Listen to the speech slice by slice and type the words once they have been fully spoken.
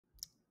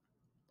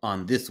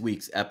On this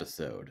week's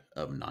episode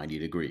of 90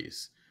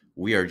 Degrees,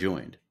 we are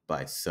joined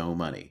by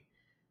SoMoney,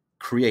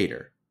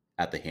 creator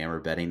at the Hammer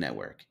Betting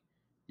Network.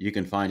 You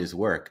can find his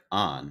work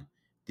on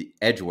the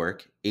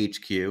Edgework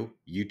HQ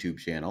YouTube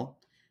channel.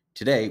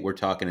 Today, we're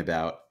talking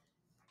about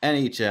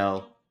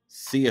NHL,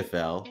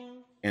 CFL,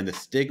 and the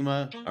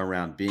stigma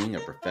around being a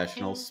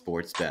professional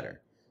sports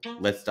bettor.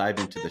 Let's dive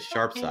into the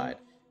sharp side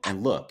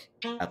and look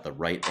at the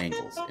right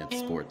angles in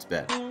sports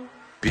betting.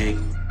 Big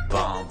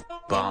bomb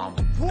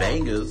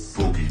bangers,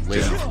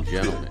 ladies and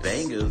gentlemen,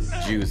 bangers,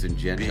 Jews and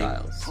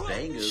Gentiles,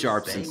 bangers,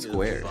 sharps and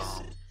squares.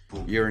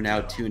 You are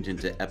now tuned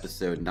into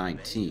episode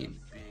 19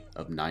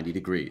 of 90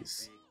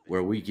 Degrees,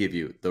 where we give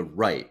you the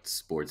right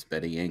sports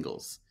betting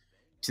angles.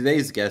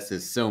 Today's guest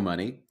is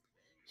SoMoney.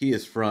 He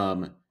is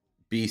from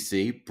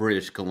BC,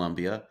 British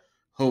Columbia,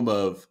 home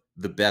of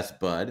the best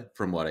bud,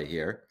 from what I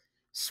hear,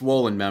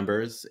 swollen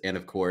members, and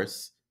of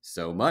course,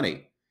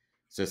 SoMoney.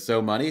 So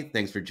SoMoney,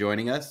 thanks for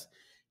joining us.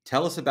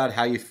 Tell us about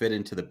how you fit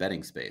into the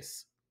betting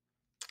space.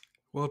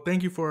 Well,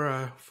 thank you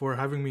for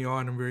having me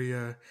on. I'm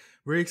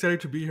very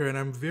excited to be here, and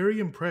I'm very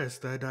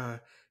impressed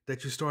that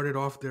you started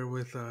off there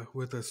with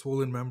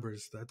swollen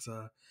members. That's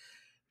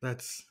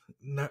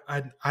not,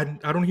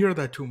 I don't hear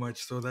that too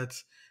much, so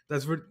that's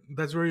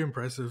very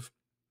impressive.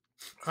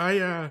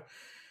 I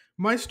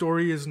My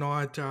story is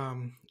not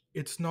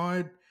it's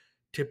not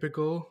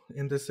typical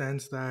in the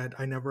sense that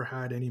I never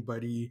had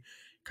anybody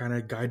kind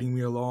of guiding me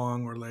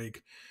along, or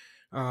like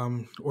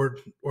or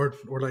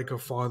like a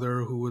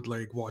father who would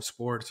like watch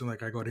sports and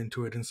like I got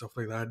into it and stuff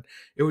like that.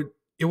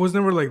 It was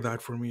never like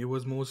that for me. It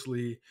was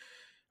mostly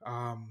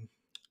um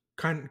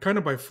kind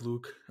of by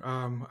fluke.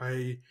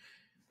 I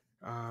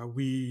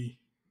We,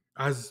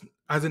 as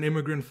an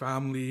immigrant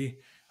family,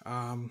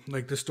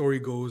 like the story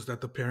goes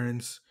that the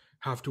parents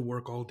have to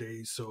work all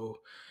day, so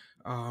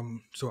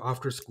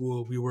after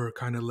school we were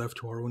kind of left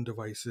to our own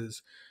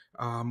devices.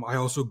 I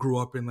also grew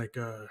up in like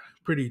a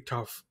pretty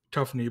tough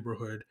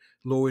neighborhood,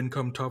 low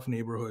income tough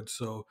neighborhood.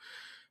 So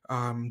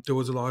there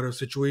was a lot of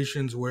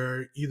situations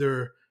where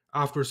either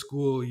after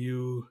school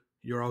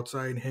you're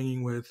outside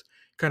hanging with,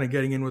 kind of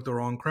getting in with the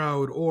wrong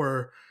crowd,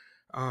 or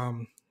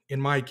um,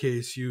 in my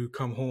case, you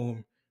come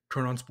home,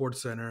 turn on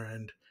Sports Center,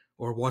 and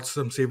or watch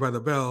some Saved by the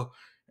Bell,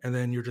 and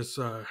then you're just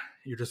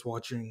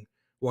watching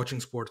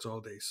sports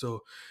all day.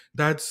 So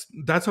that's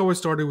how it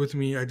started with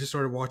me. I just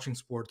started watching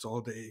sports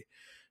all day.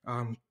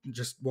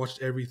 Just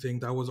watched everything.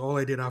 That was all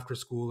I did after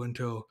school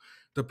until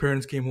the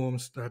parents came home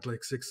at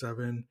like 6,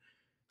 7.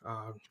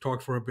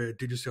 Talk for a bit.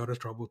 Did you see out of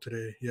trouble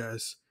today?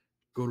 Yes.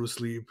 Go to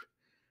sleep.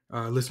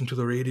 Listen to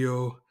the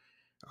radio.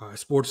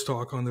 Sports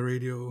talk on the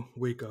radio.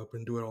 Wake up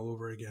and do it all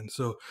over again.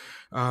 So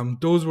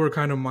those were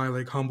kind of my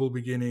like humble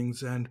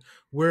beginnings. And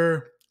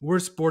where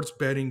sports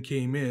betting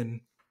came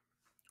in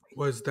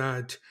was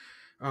that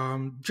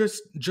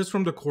just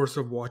from the course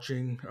of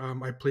watching,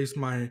 I placed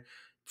my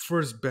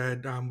first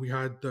bet. We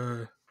had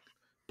the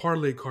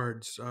parlay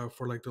cards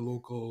for like the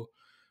local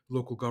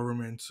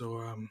government.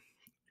 So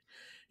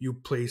you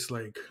place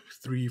like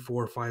 3,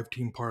 4, 5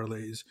 team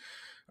parlays.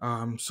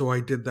 So I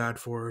did that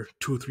for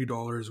 $2,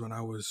 $3 when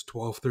I was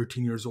 12,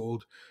 13 years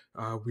old.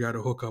 We had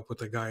a hookup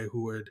with a guy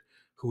who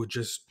would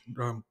just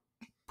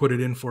put it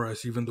in for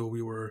us, even though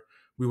we were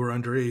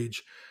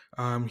underage.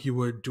 He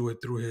would do it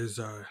through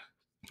his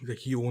like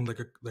he owned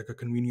like a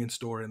convenience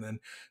store, and then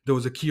there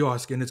was a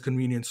kiosk in his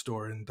convenience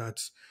store, and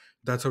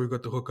that's how we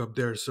got the hookup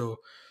there. So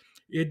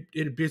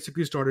it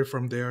basically started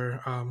from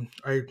there.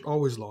 I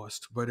always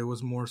lost, but it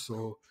was more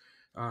so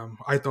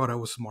I thought I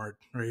was smart,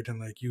 right?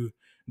 And like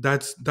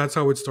that's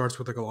how it starts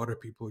with like a lot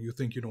of people. You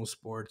think you know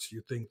sports,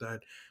 you think that,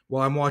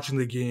 well, I'm watching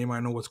the game,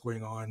 I know what's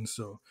going on.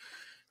 So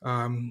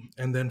and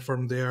then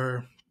from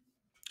there,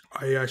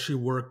 I actually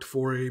worked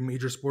for a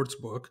major sports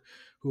book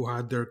who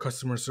had their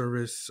customer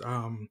service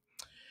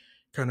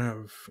kind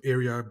of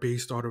area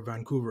based out of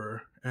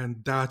Vancouver,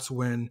 and that's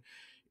when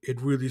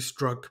it really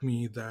struck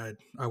me that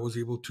I was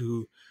able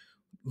to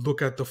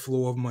look at the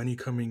flow of money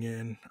coming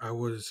in.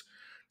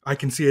 I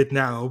can see it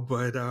now,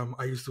 but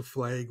I used to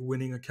flag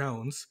winning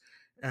accounts,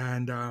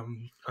 and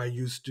I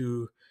used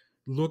to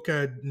look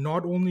at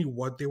not only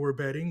what they were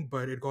betting,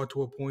 but it got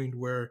to a point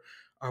where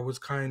I was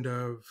kind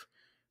of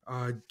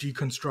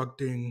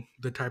deconstructing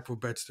the type of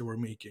bets they were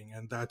making,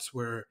 and that's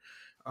where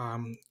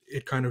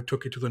it kind of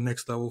took it to the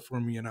next level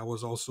for me. And I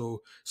was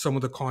also, some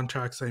of the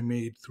contacts I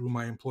made through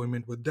my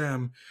employment with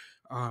them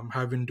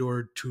have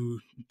endured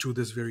to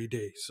this very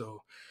day.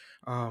 So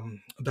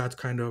that's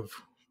kind of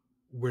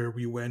where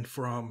we went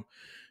from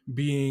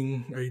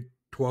being a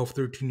 12,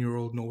 13-year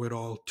old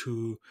know-it-all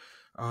to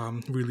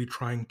really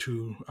trying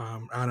to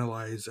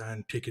analyze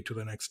and take it to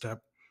the next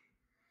step.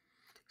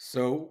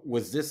 So,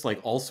 was this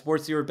like all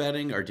sports you were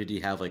betting, or did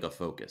you have like a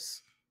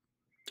focus?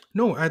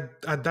 No,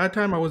 at that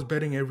time I was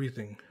betting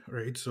everything,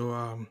 right?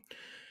 So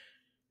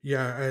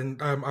yeah,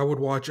 and I would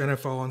watch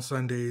NFL on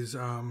Sundays,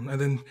 and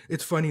then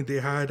it's funny, they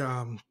had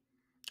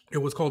it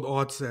was called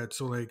odd set.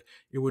 So like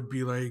it would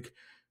be like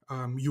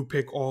you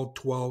pick all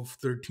 12,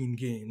 13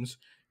 games,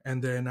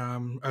 and then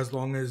as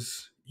long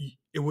as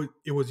it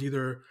was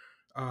either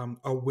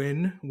a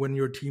win when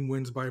your team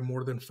wins by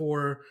more than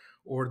four,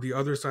 or the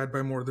other side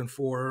by more than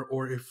four,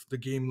 or if the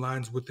game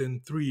lands within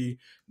three,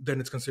 then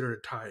it's considered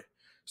a tie.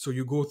 So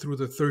you go through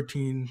the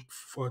 13,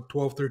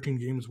 12, 13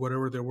 games,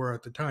 whatever there were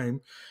at the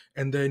time,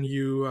 and then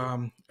you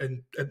and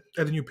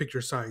then you pick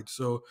your side.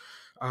 So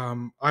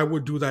I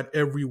would do that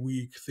every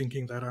week,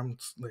 thinking that I'm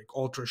like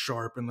ultra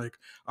sharp and like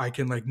I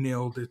can like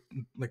nail the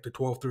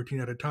 12, 13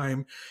 at a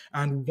time.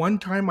 And one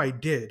time I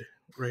did,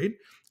 right?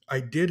 I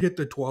did hit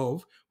the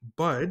 12,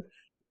 but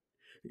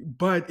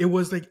it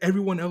was like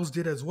everyone else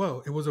did as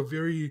well. It was a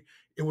very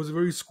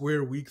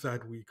square week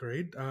that week,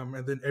 right?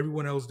 And then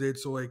everyone else did.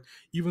 So like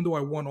even though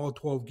I won all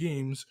 12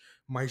 games,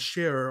 my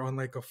share on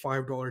like a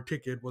 $5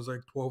 ticket was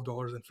like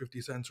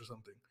 $12.50 or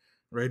something,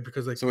 right?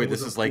 Because like So it wait,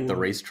 was this a is like the pool.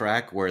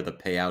 racetrack where the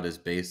payout is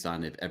based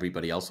on if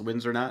everybody else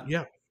wins or not,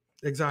 Yeah,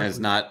 and it's exactly.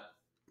 not,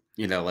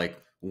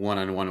 like one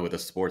on one with a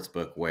sports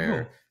book where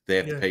No. they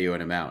have to Yeah, pay you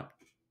an amount.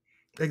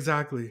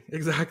 exactly.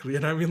 Exactly.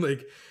 And I mean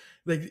like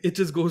it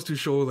just goes to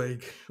show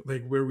like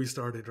where we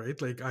started, right?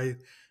 Like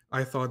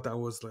I thought that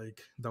was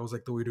like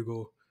the way to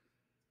go.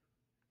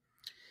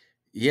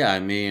 Yeah, I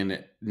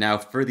mean, now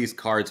for these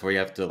cards where you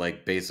have to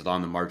like base it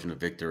on the margin of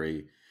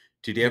victory,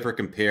 did you Yeah. ever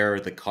compare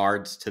the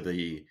cards to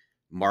the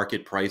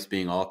market price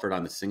being offered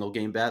on the single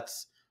game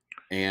bets?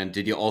 And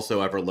did you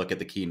also ever look at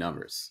the key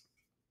numbers?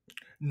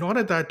 Not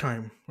at that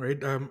time,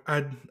 right?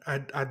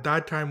 At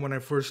that time when I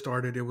first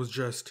started, it was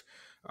just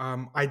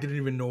I didn't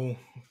even know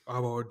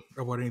about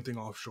anything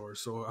offshore,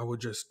 so I would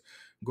just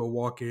go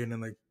walk in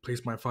and like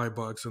place my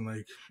 $5 and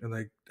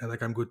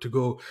like I'm good to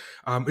go.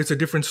 It's a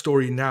different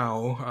story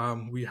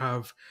now. We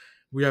have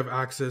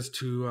access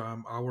to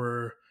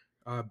our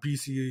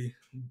BC,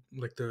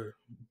 like the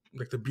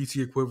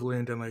BC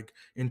equivalent, and like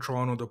in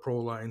Toronto the Pro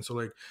line. So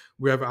like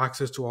we have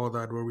access to all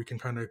that where we can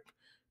kind of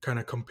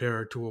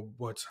compare to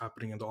what's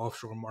happening in the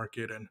offshore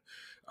market, and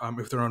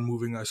if they're not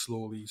moving as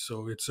slowly.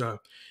 So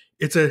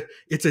it's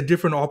a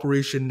different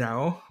operation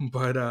now,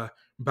 but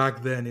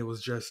back then it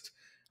was just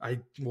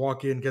I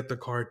walk in, get the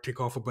card, tick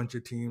off a bunch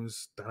of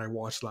teams that I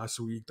watched last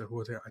week that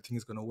who I think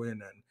is going to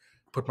win, and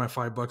put my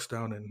 $5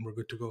 down, and we're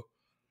good to go.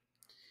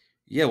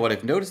 Yeah, what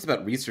I've noticed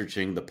about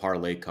researching the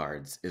parlay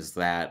cards is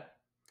that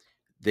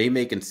they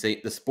make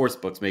insane the sports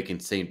books make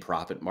insane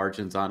profit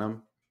margins on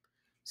them.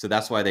 So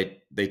that's why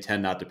they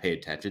tend not to pay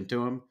attention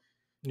to them.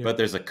 Yeah. But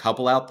there's a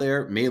couple out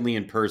there, mainly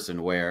in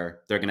person,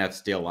 where they're gonna have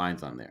stale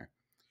lines on there.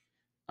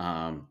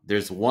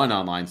 There's one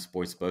online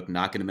sports book,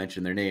 not going to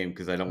mention their name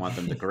because I don't want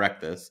them to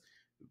correct this.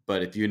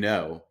 But if you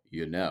know,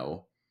 you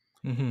know.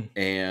 Hmm.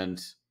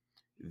 And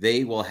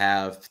they will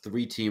have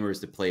three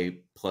teamers to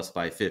play plus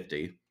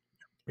 550,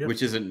 Yep.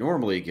 which isn't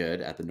normally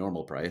good at the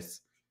normal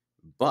price.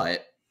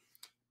 But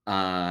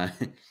uh,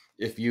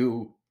 if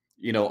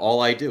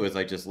all I do is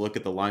I just look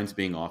at the lines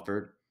being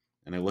offered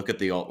and I look at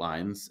the alt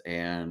lines.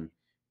 And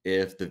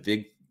if the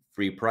big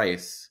free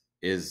price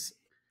is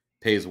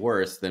pays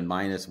worse than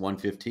minus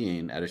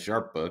 115 at a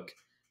sharp book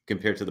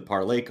compared to the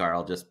parlay card,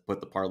 I'll just put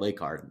the parlay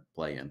card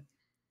play in,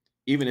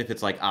 even if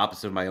it's like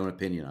opposite of my own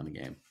opinion on the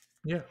game.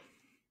 Yeah.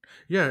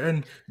 Yeah,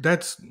 and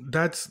that's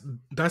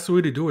the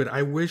way to do it.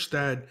 I wish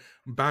that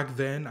back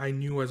then I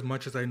knew as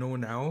much as I know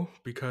now,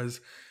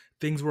 because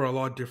things were a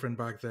lot different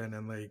back then,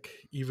 and like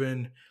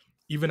even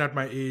at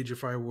my age,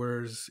 if I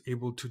was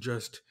able to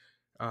just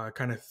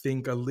kind of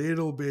think a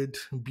little bit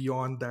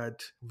beyond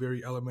that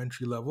very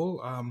elementary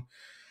level,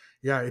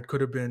 yeah, it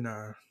could have been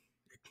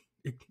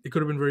it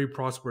could have been very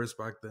prosperous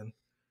back then.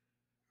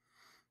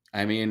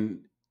 I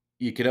mean,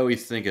 you could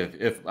always think of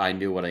if I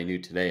knew what I knew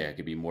today, I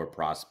could be more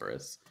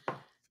prosperous.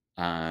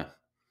 Uh,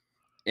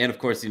 and of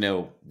course,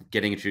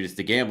 getting introduced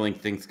to gambling,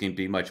 things can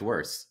be much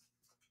worse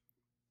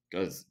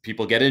because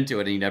people get into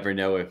it and you never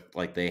know if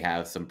like they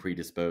have some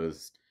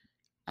predisposed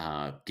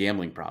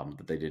gambling problem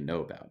that they didn't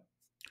know about.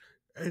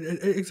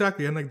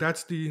 Exactly, and like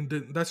that's the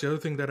other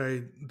thing that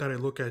I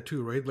look at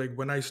too, right? Like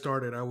when I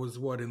started, I was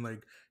what, in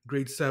like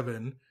grade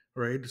 7,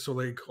 right? So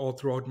like all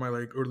throughout my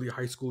like early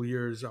high school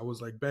years, I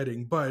was like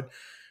betting, but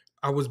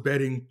I was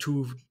betting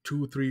two,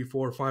 three,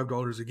 $4,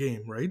 $5 a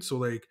game, right? So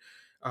like,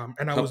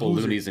 and I was Couple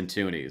losing. loonies and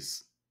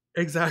toonies.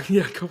 Exactly,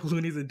 yeah, a couple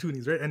loonies and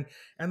toonies, right?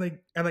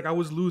 And I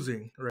was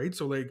losing, right?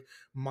 So like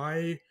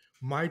my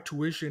my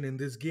tuition in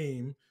this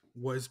game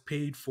was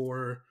paid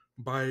for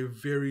by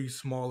very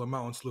small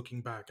amounts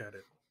looking back at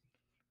it.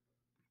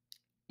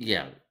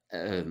 Yeah,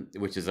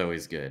 which is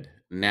always good.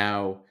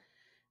 Now,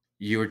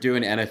 you were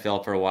doing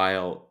NFL for a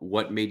while.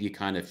 What made you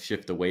kind of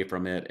shift away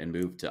from it and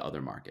move to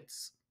other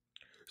markets?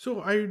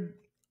 So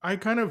I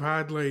kind of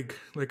had like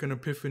an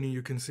epiphany,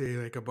 you can say,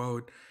 like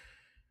about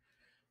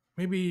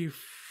maybe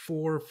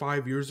 4 or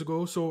 5 years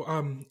ago. So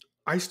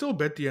I still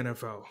bet the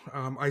NFL.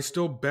 I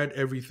still bet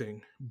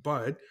everything,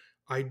 but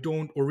I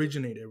don't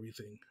originate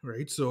everything,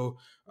 right? So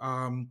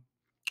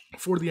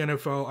for the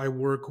NFL, I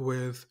work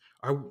with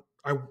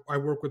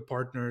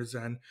partners,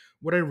 and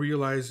what I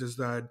realized is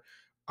that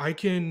I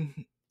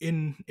can,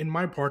 in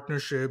my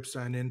partnerships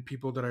and in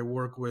people that I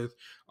work with,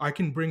 I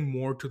can bring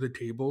more to the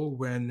table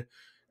when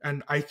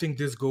and I think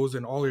this goes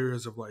in all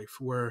areas of life,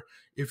 where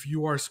if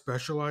you are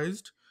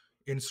specialized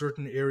in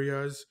certain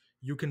areas,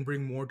 you can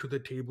bring more to the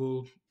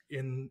table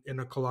in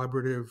a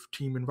collaborative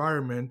team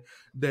environment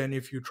than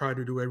if you try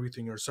to do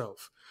everything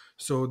yourself.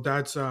 So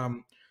that's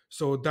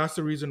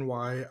the reason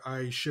why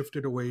I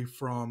shifted away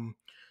from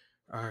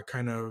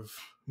kind of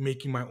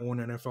making my own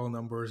NFL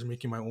numbers,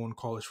 making my own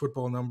college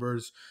football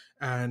numbers,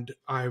 and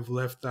I've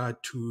left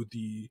that to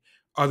the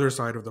other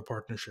side of the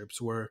partnerships,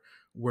 where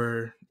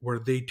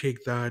they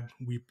take that,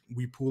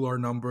 we pool our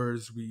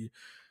numbers, we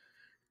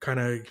kind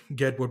of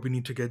get what we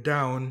need to get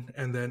down,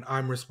 and then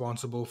I'm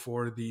responsible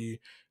for the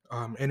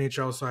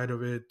NHL side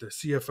of it, the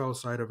CFL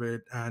side of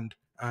it, and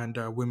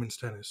women's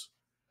tennis.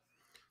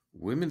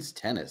 Women's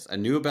tennis. I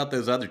knew about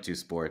those other two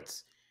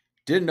sports.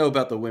 Didn't know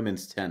about the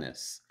women's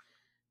tennis.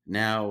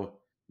 Now,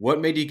 what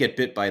made you get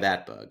bit by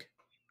that bug?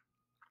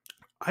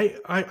 I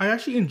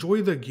actually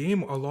enjoy the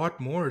game a lot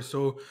more.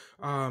 So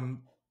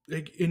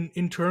like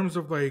in terms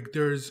of like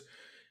there's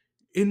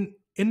in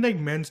like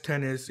men's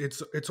tennis,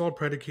 it's all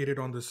predicated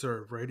on the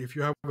serve, right? If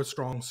you have a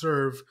strong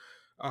serve,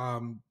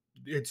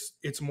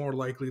 it's more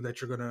likely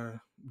that you're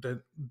gonna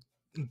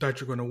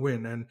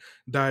win, and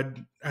that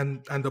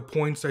and the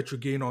points that you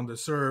gain on the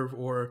serve,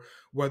 or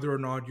whether or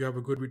not you have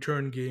a good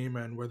return game,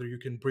 and whether you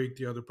can break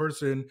the other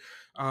person,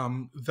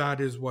 that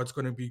is what's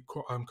going to be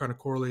kind of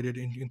correlated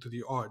into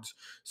the odds.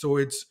 So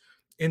it's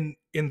in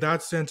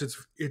that sense,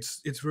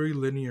 it's very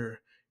linear.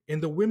 In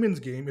the women's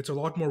game, it's a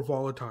lot more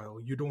volatile.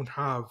 You don't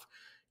have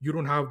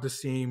the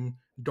same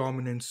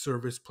dominant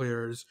service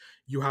players.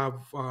 You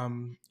have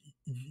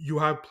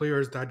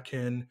players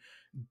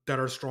that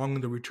are strong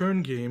in the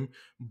return game,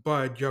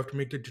 but you have to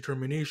make the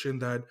determination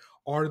that,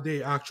 are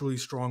they actually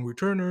strong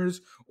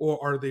returners,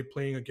 or are they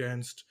playing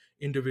against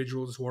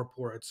individuals who are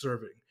poor at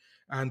serving?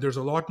 And there's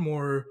a lot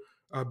more,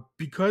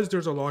 because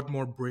there's a lot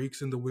more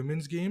breaks in the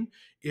women's game.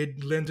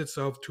 It lends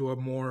itself to a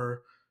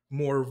more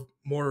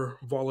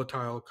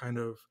volatile kind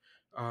of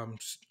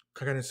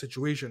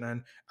situation.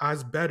 And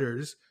as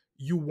betters,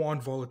 you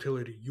want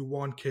volatility, you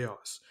want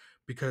chaos,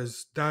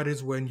 because that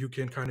is when you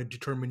can kind of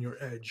determine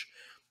your edge.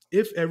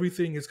 If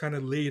everything is kind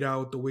of laid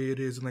out the way it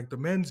is in like the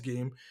men's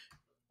game,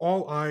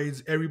 all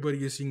eyes,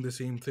 everybody is seeing the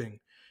same thing.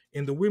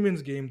 In the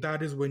women's game,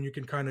 that is when you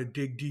can kind of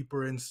dig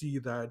deeper and see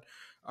that,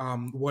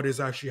 what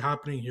is actually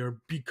happening here,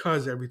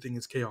 because everything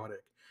is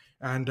chaotic.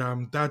 And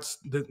that's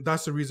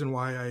the reason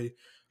why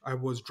I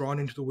was drawn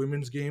into the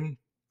women's game.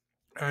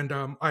 And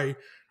I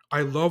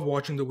love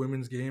watching the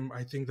women's game.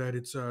 I think that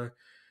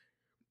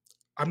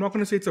I'm not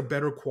going to say it's a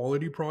better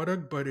quality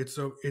product, but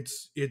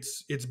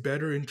it's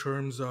better in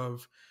terms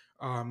of,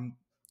 um,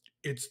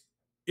 it's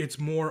it's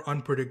more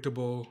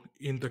unpredictable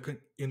in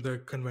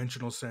the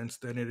conventional sense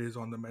than it is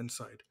on the men's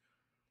side.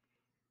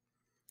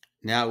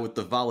 Now, with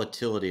the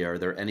volatility, are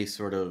there any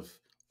sort of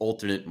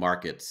alternate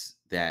markets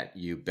that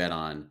you bet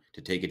on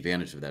to take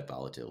advantage of that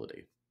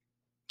volatility?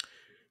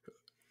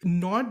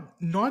 Not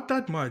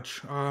that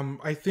much.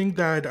 I think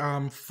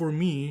that, for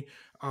me,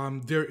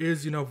 there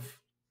is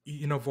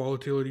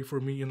volatility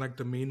for me in like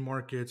the main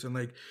markets, and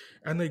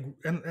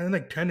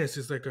like tennis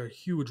is like a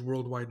huge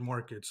worldwide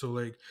market. So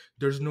like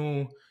there's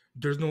no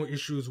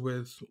issues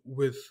with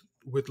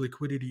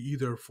liquidity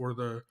either, for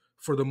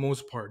the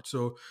most part.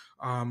 So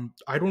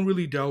I don't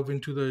really delve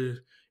into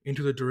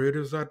the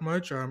derivatives that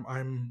much.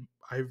 I'm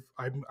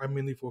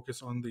mainly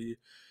focused on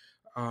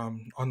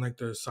like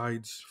the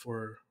sides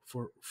for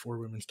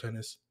women's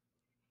tennis.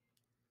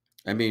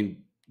 I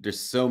mean, there's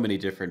so many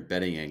different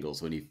betting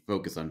angles when you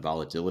focus on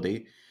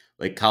volatility.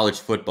 Like college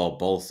football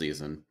bowl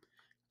season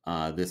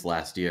this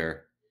last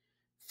year,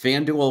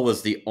 FanDuel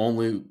was the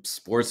only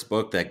sports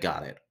book that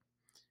got it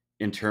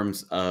in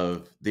terms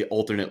of the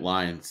alternate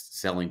lines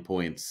selling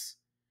points.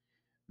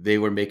 They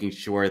were making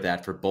sure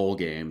that for bowl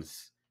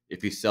games,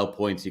 if you sell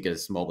points, you get a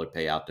smaller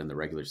payout than the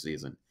regular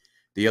season.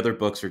 The other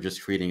books are just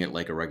treating it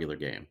like a regular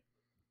game,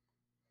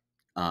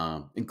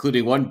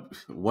 including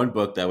one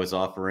book that was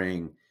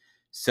offering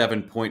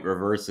 7 point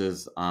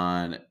reverses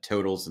on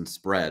totals and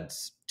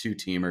spreads, two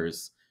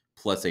teamers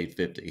plus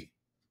 850.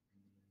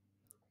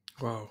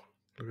 Wow,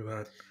 look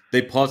at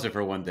They paused it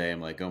for one day.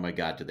 I'm like, oh my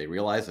god, did they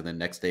realize? And then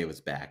next day it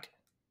was back.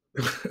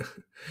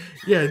 that.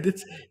 Yeah,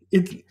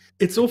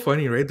 it's so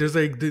funny, right? There's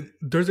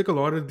like a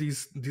lot of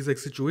these like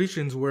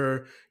situations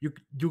where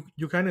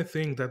you kind of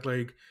think that,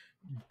 like,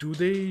 do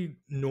they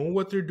know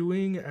what they're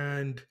doing,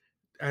 and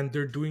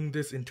they're doing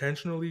this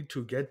intentionally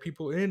to get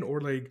people in,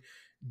 or like,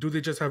 do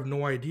they just have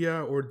no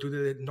idea, or do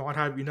they not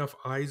have enough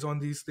eyes on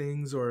these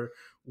things, or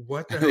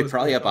what the hell They is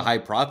probably going have a on? high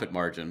profit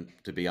margin,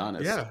 to be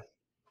honest. Yeah,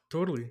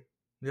 totally.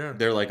 Yeah.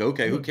 They're like,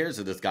 okay, who No. cares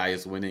if this guy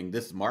is winning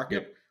this Yep.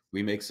 market?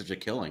 We make such a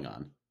killing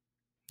on.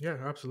 Yeah,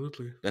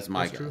 absolutely. That's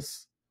my That's true.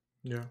 guess.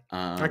 Yeah.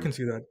 I can Um,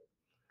 see that.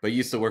 but you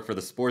used to work for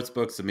the sports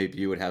book, so maybe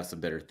you would have some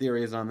better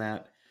theories on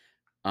that.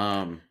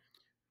 Um,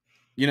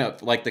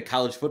 like the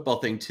college football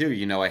thing too.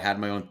 I had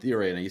my own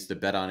theory, and I used to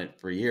bet on it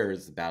for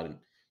years about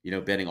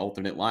betting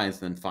alternate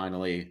lines. And then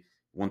finally,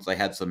 once I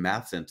had some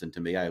math sense into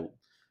me,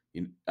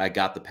 I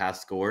got the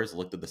past scores,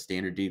 looked at the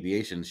standard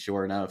deviations.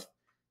 Sure enough,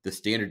 the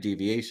standard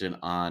deviation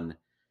on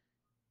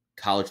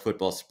college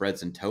football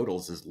spreads and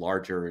totals is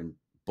larger in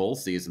bowl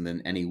season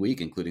than any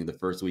week, including the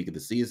first week of the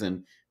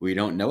season where you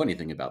don't know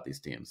anything about these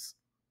teams.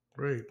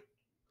 Right.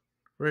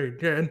 Right.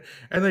 Yeah,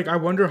 and like I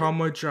wonder how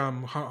much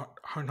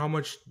how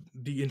much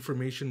the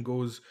information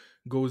goes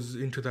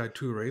into that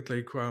too, right?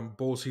 Like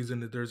bowl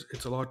season, there's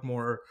it's a lot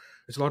more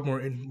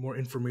more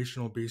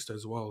informational based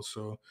as well.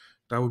 So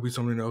that would be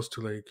something else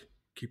to like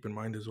keep in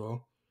mind as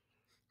well.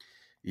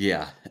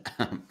 Yeah.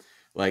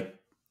 like,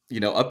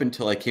 up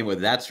until I came with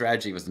that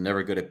strategy, I was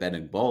never good at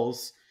betting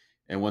bowls.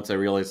 And once I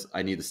realized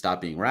I need to stop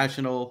being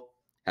rational,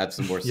 had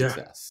some more Yeah,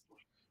 success.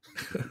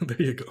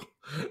 there you go.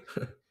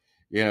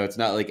 It's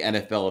not like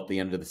NFL at the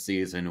end of the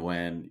season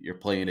when you're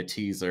playing a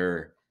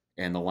teaser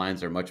and the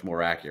lines are much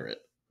more accurate.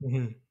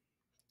 Hmm.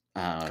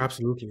 Uh,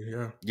 Absolutely,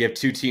 yeah. you have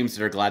two teams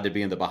that are glad to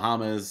be in the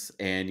Bahamas,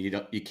 and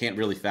you can't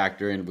really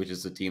factor in which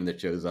is the team that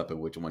shows up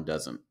and which one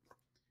doesn't.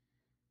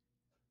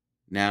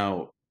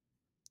 Now,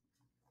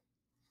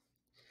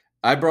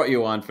 I brought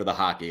you on for the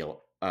hockey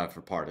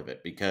for part of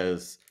it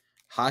because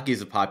hockey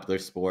is a popular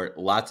sport.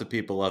 Lots of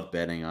people love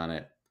betting on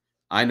it.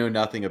 I know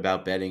nothing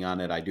about betting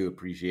on it. I do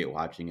appreciate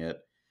watching it.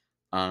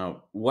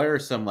 What are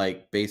some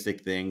like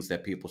basic things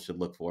that people should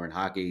look for in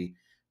hockey?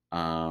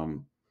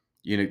 Um,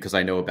 because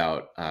I know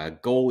about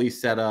goalie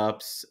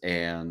setups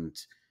and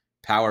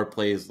power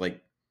plays.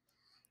 Like,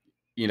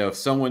 if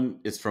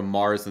someone is from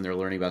Mars and they're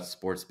learning about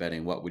sports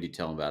betting, what would you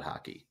tell them about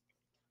hockey?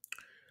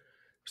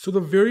 So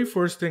the very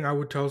first thing I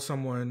would tell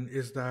someone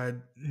is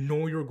that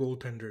know your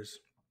goaltenders,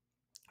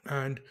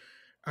 and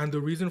and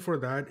the reason for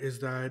that is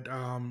that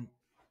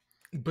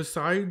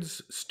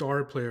besides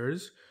star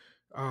players,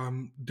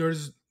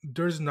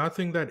 there's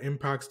nothing that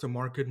impacts the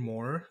market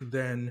more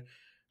than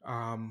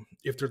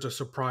if there's a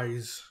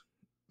surprise,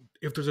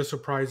 if there's a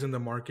surprise in the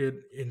market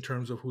in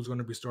terms of who's going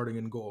to be starting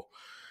in goal.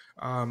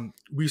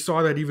 We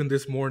saw that even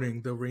this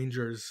morning, the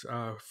Rangers,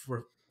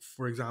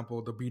 for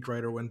example, the beat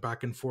writer went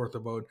back and forth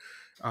about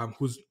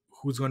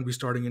who's going to be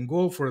starting in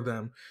goal for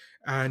them,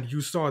 and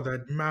you saw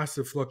that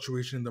massive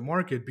fluctuation in the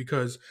market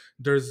because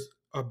there's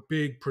a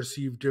big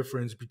perceived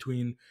difference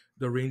between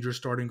the Rangers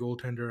starting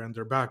goaltender and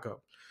their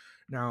backup.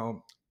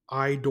 Now,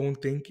 I don't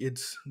think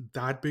it's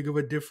that big of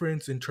a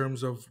difference in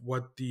terms of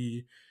what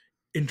the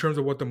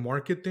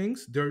market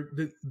thinks.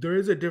 There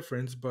is a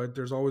difference, but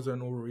there's always an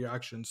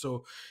overreaction.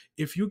 So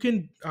if you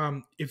can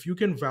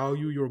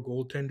value your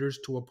goaltenders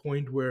to a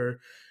point where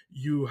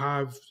you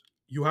have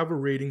you have a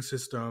rating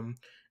system,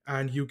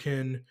 and you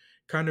can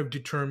kind of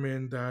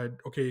determine that,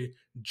 okay,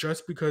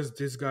 just because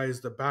this guy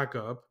is the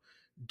backup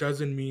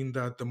doesn't mean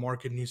that the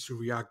market needs to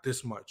react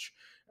this much.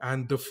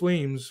 And the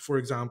Flames, for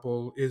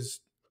example,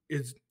 is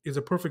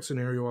a perfect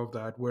scenario of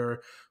that,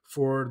 where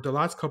for the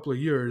last couple of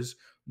years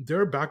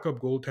their backup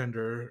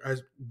goaltender,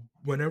 as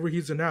whenever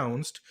he's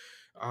announced,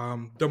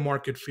 the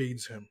market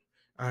fades him,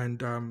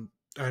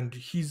 and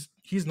he's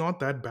not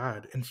that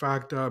bad. In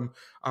fact,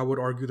 I would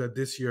argue that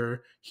this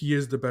year he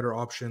is the better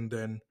option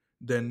than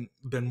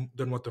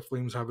what the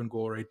Flames have in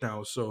goal right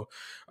now. So,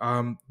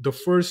 the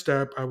first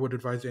step I would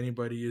advise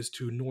anybody is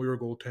to know your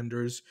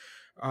goaltenders.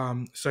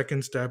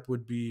 Second step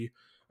would be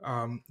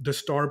the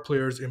star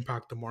players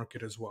impact the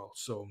market as well.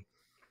 So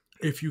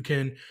if you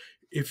can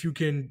if you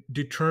can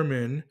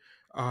determine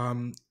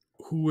um,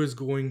 who is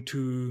going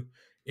to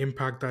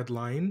impact that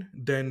line,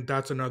 then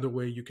that's another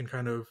way you can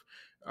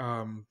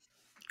um,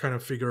 kind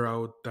of figure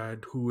out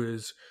that who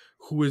is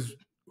who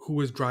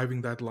is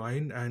driving that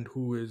line, and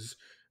who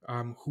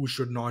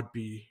should not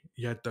be,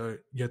 yet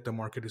the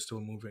market is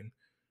still moving.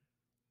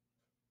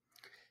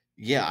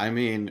 Yeah, I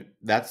mean,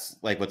 that's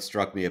like what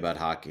struck me about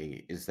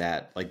hockey is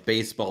that like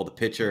baseball, the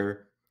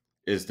pitcher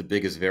is the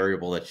biggest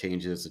variable that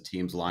changes a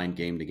team's line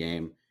game to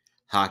game.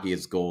 Hockey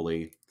is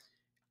goalie.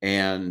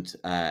 And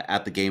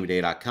at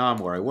thegameday.com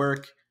where I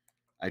work,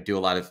 I do a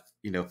lot of,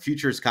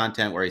 futures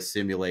content where I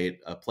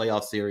simulate a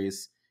playoff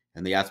series,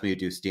 and they asked me to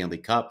do Stanley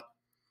Cup.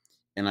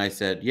 And I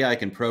said, yeah, I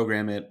can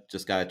program it.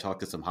 Just got to talk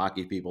to some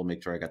hockey people,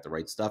 make sure I got the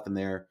right stuff in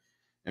there.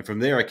 And from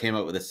there, I came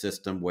up with a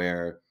system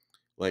where,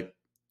 like,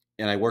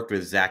 and I worked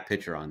with Zach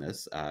Pitcher on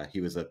this.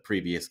 He was a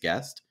previous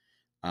guest.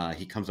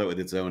 He comes up with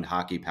his own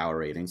hockey power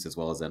ratings as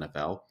well as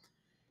NFL.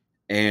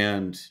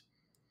 And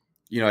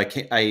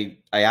I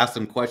asked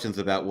him questions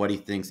about what he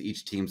thinks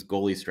each team's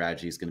goalie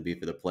strategy is going to be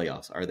for the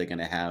playoffs. Are they going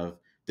to have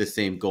the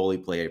same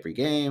goalie play every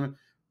game?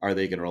 Are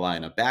they going to rely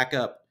on a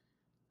backup?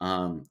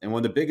 And one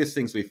of the biggest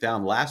things we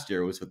found last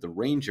year was with the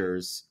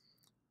Rangers,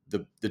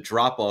 the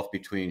drop off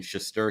between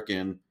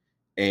Shesterkin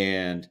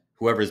and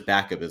whoever's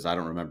backup is, I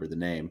don't remember the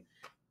name,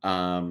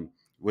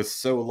 was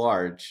so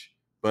large.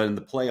 But in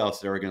the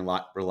playoffs, they were going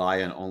to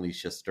rely on only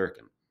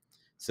Shesterkin.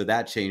 So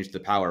that changed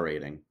the power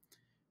rating.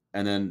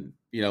 And then,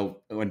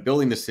 when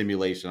building the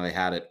simulation, I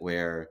had it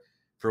where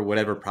for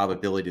whatever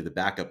probability the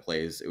backup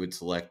plays, it would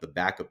select the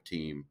backup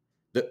team,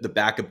 the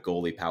backup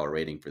goalie power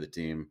rating for the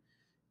team.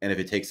 And if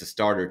it takes a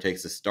starter, it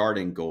takes a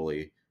starting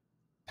goalie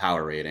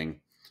power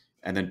rating.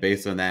 And then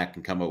based on that,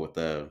 can come up with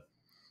a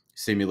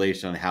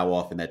simulation on how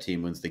often that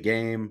team wins the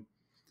game.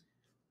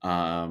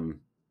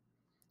 Um,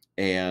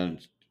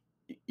 And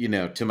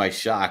to my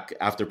shock,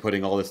 after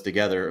putting all this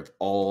together, of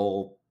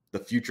all the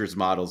futures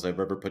models I've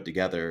ever put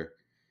together,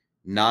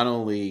 not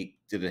only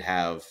did it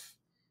have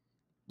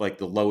like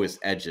the lowest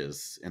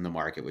edges in the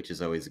market, which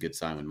is always a good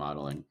sign when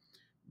modeling,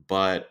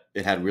 but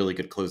it had really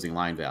good closing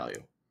line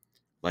value.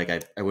 Like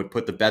I would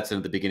put the bets in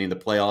at the beginning of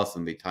the playoffs,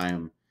 and the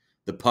time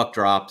the puck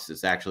drops,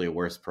 it's actually a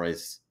worse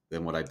price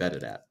than what I bet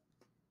it at.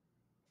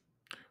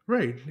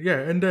 Right. Yeah.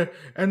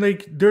 And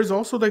like there's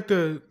also like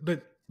the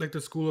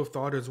school of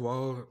thought as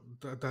well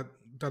that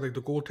like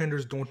the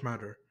goaltenders don't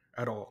matter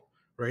at all.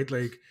 Right.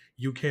 Like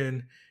you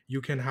can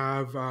you can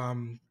have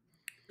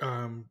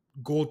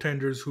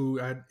goaltenders who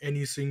at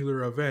any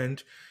singular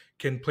event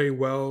can play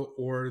well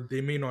or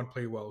they may not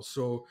play well.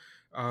 So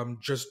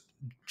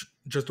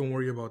just don't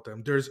worry about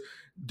them. There's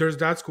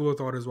that school of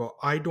thought as well.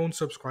 I don't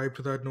subscribe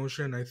to that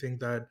notion. I think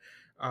that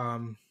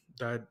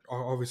that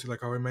obviously,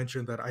 like how I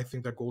mentioned, that I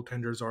think that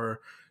goaltenders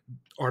are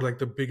like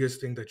the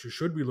biggest thing that you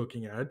should be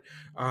looking at.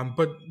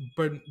 But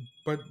but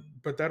but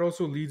but that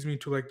also leads me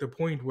to like the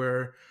point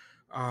where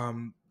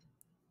um,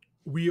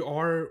 we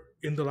are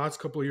in the last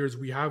couple of years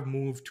we have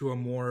moved to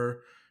a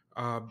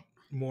uh,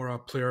 more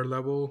player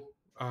level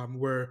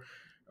where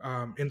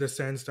in the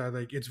sense that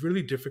like it's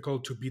really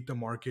difficult to beat the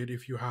market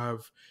if you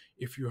have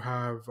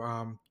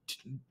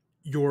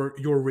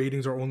your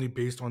ratings are only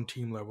based on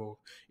team level.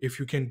 If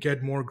you can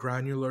get more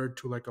granular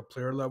to like a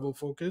player level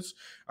focus,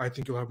 I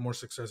think you'll have more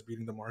success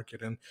beating the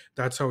market. And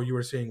that's how you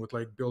were saying with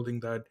like building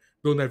that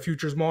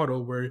futures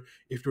model where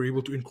if you're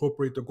able to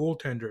incorporate the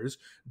goaltenders,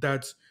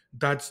 that's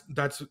that's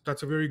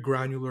a very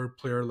granular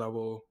player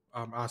level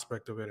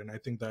aspect of it. And I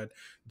think that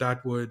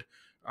that would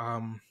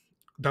um,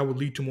 that would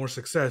lead to more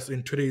success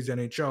in today's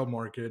NHL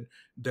market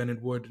than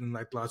it would in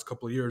like the last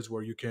couple of years,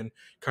 where you can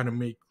kind of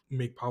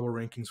make power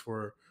rankings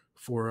for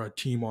a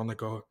team on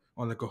like a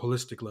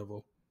holistic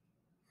level.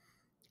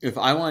 If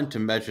I wanted to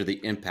measure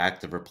the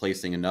impact of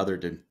replacing another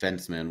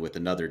defenseman with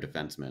another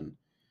defenseman,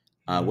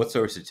 Mhm. what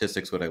sort of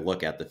statistics would I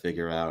look at to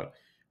figure out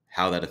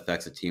how that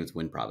affects a team's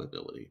win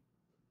probability?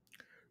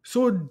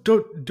 So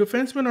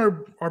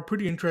defensemen are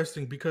pretty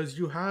interesting because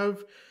you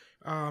have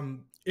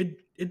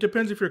it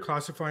depends if you're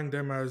classifying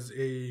them as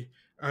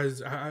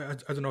as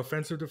an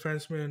offensive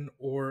defenseman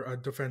or a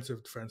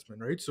defensive defenseman,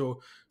 right?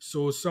 So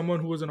someone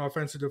who is an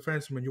offensive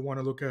defenseman, you want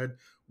to look at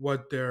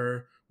what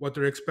their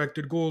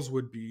expected goals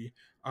would be,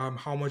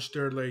 how much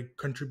they're like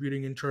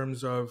contributing in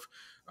terms of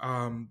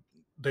um,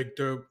 like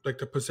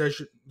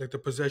the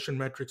possession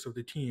metrics of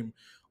the team.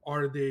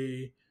 Are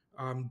they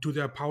do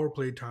they have power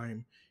play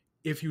time?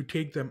 If you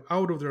take them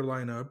out of their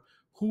lineup,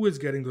 who is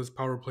getting those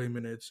power play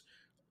minutes?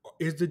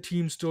 Is the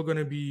team still going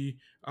to be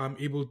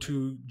able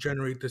to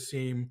generate the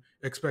same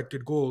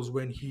expected goals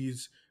when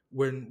he's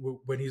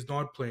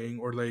not playing,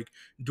 or like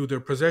do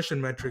their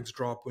possession metrics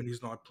drop when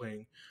he's not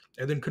playing?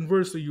 And then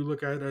conversely, you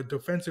look at a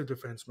defensive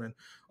defenseman.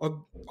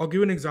 I'll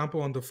give an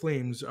example on the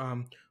Flames,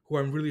 who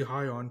I'm really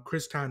high on,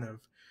 Chris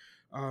Tanev.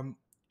 Um,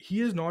 he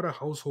is not a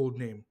household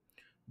name,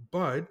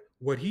 but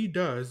what he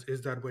does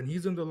is that when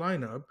he's in the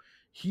lineup,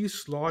 he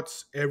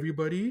slots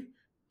everybody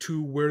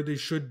to where they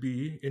should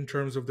be in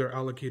terms of their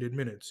allocated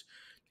minutes.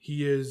 He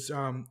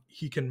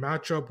can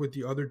match up with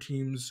the other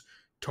team's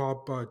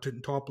top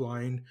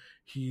line.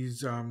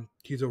 He's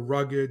a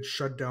rugged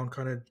shutdown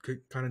kind of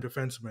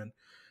defenseman.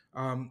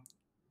 Um,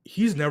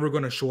 he's never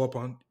going to show up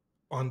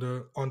on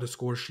the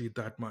score sheet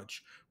that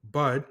much.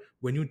 But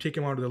when you take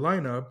him out of the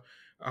lineup,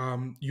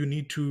 you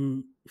need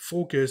to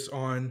focus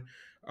on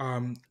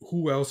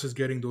who else is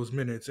getting those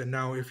minutes. And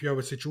now, if you have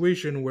a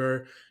situation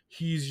where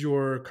he's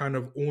your kind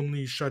of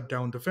only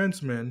shutdown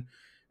defenseman,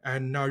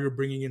 and now you're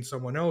bringing in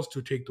someone else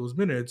to take those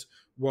minutes,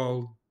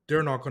 well,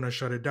 they're not going to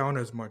shut it down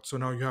as much. So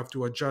now you have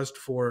to adjust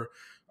for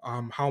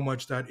how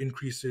much that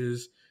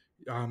increases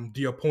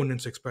the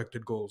opponent's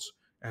expected goals.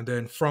 And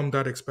then from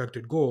that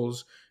expected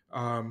goals,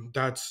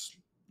 that's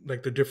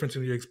like the difference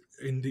in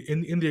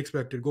in the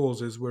expected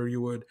goals is where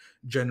you would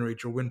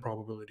generate your win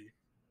probability.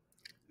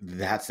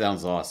 That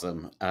sounds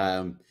awesome.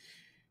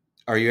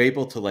 Are you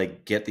able to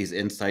like get these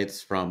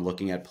insights from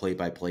looking at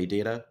play-by-play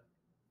data?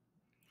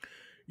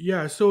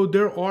 Yeah, so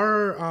there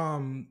are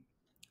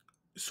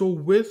so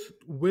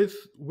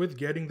with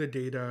getting the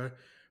data,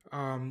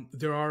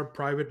 there are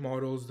private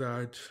models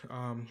that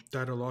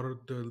a lot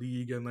of the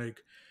league and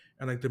like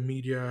the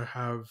media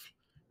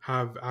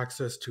have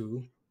access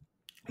to.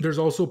 There's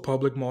also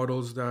public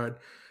models that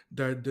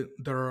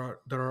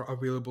are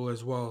available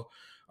as well.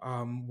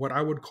 What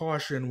I would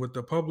caution with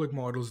the public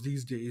models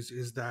these days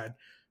is that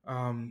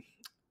um,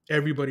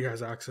 everybody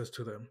has access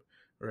to them,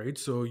 right?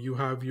 So you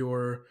have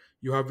your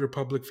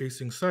public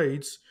facing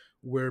sites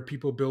where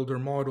people build their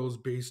models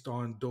based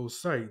on those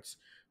sites.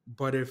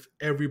 But if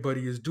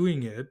everybody is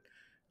doing it,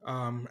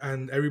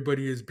 and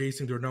everybody is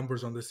basing their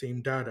numbers on the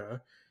same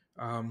data,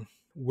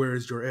 where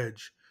is your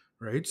edge,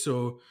 right?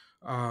 So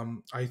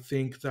I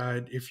think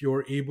that if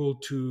you're able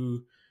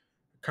to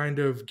kind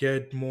of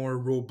get more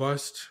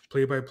robust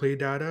play-by-play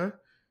data,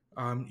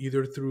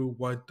 either through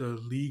what the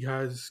league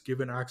has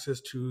given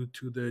access to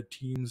the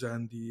teams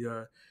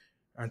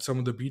and some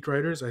of the beat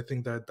writers, I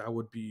think that that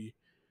would be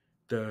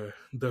the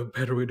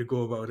better way to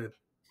go about it.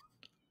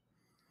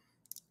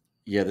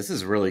 Yeah, this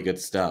is really good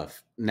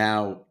stuff.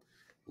 Now,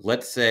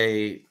 let's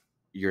say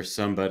you're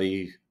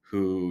somebody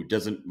who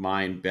doesn't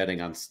mind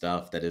betting on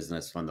stuff that isn't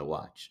as fun to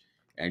watch,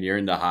 and you're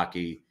into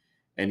hockey,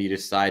 and you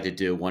decide to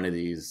do one of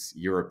these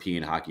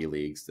European hockey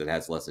leagues that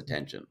has less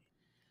attention.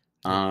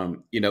 Yeah.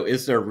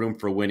 Is there room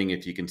for winning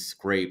if you can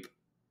scrape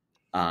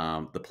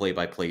the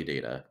play-by-play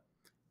data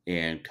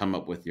and come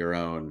up with your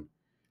own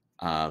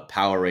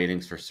power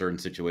ratings for certain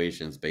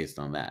situations based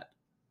on that?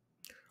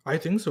 I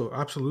think so.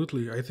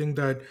 Absolutely. I think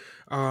that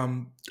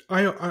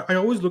I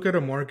always look at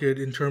a market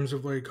in terms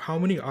of like how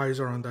many eyes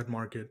are on that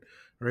market,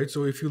 right?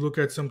 So if you look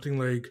at something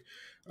like,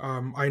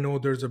 I know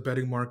there's a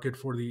betting market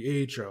for the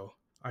AHL.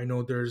 I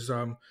know there's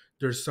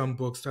some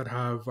books that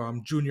have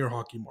junior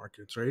hockey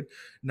markets, right?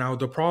 Now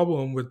the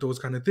problem with those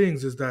kind of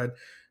things is that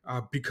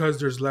because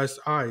there's less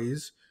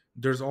eyes,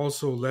 there's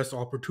also less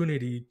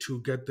opportunity to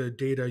get the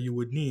data you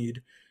would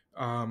need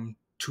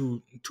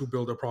to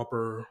build a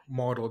proper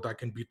model that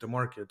can beat the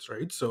markets,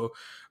 right? So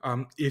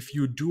if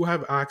you do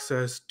have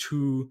access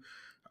to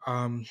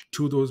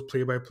those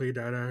play-by-play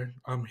data,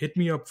 hit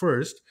me up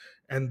first,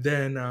 and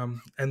then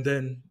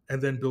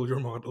build your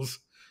models.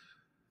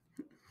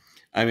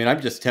 I mean,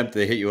 I'm just tempted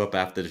to hit you up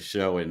after the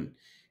show and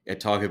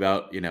talk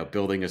about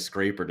building a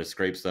scraper to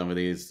scrape some of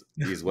these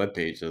web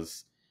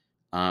pages.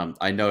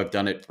 I know I've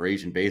done it for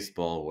Asian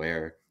baseball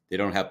where they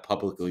don't have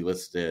publicly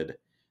listed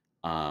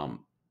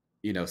um,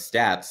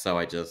 stats, so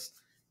I just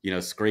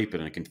scrape it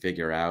and I can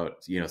figure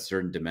out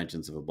certain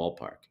dimensions of a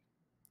ballpark.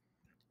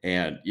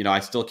 And I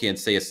still can't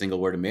say a single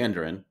word of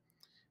Mandarin,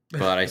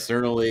 but I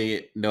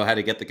certainly know how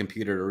to get the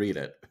computer to read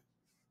it.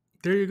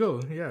 There you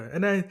go. Yeah,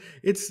 and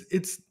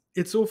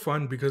it's so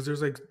fun because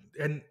there's like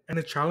and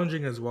it's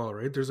challenging as well,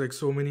 right? There's like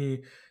so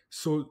many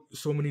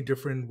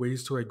different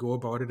ways to like go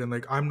about it, and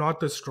like I'm not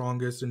the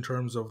strongest in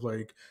terms of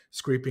like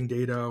scraping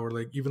data or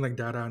like even like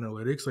data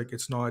analytics. Like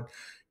it's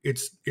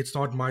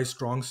not my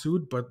strong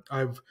suit, but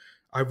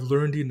I've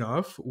learned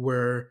enough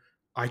where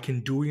I can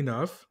do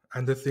enough,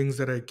 and the things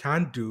that I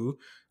can't do,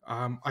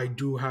 I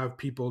do have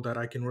people that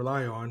I can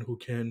rely on who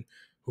can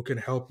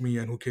help me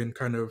and who can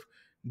kind of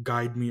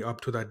guide me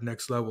up to that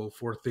next level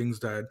for things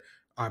that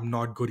I'm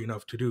not good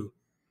enough to do.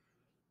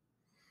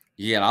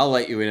 Yeah, and I'll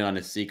let you in on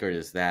a secret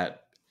is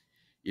that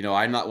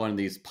I'm not one of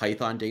these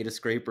Python data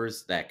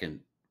scrapers that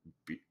can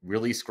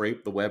really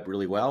scrape the web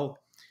really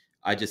well.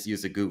 I just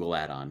use a Google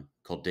add-on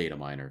called Data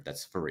Miner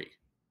that's free.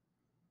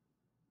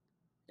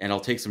 And I'll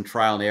take some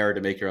trial and error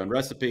to make your own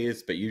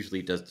recipes, but usually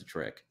it does the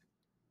trick.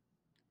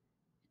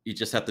 You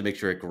just have to make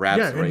sure it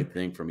grabs Yeah, the and right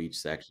thing from each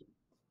section.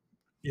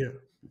 yeah,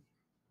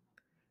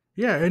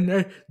 yeah,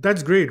 and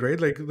that's great, right?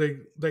 Like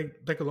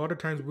a lot of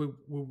times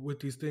with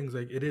these things,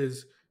 like it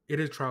is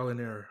trial and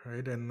error,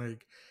 right? And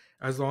like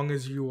as long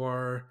as you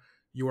are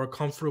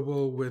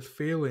comfortable with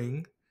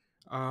failing,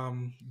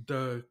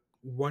 the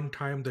one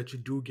time that you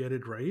do get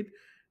it right,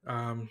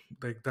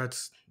 like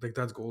that's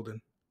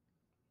golden.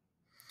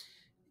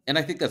 And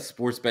I think that's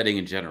sports betting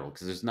in general,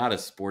 because there's not a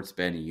sports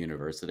betting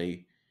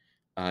university.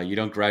 You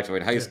don't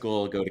graduate high Yeah,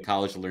 school, go to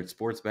college to learn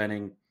sports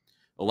betting.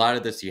 A lot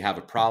of this, you have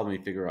a problem,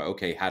 you figure out,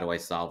 okay, how do I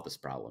solve this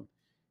problem?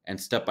 And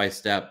step by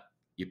step,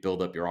 you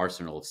build up your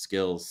arsenal of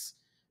skills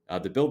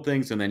to build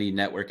things, and then you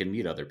network and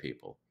meet other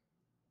people.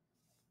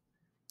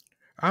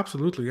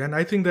 absolutely. And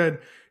I think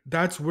that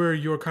that's where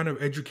your kind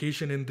of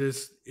education in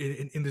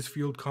in this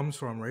field comes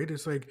from, right?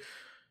 It's like,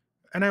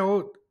 and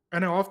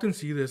and I often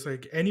see this,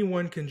 like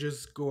anyone can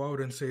just go out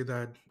and say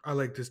that I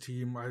like this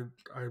team,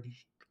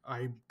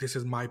 I this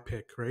is my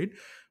pick, right?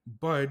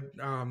 But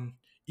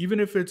even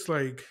if it's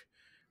like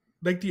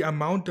the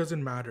amount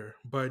doesn't matter,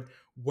 but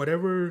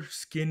whatever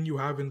skin you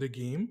have in the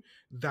game,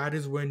 that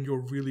is when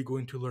you're really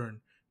going to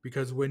learn.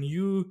 Because when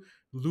you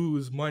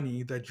lose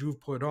money that you've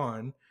put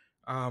on,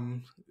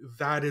 um,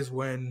 that is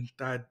when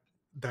that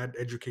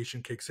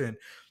education kicks in.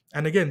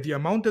 And again, the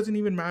amount doesn't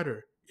even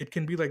matter. It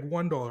can be like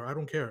 $1, I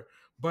don't care.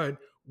 But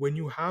when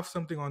you have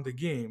something on the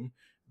game,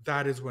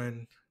 that is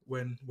when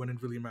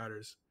it really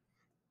matters.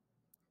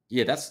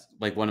 Yeah, that's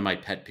like one of my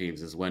pet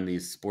peeves is when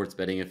these sports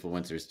betting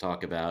influencers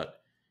talk about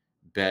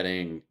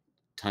betting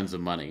tons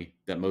of money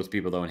that most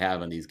people don't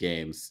have on these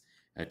games.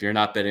 And if you're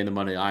not betting the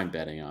money I'm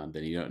betting on,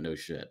 then you don't know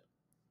shit.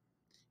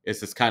 It's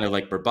just kind of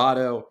like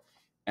bravado,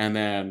 and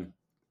then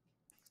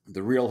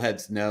the real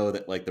heads know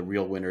that like the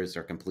real winners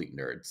are complete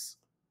nerds.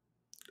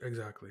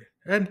 Exactly.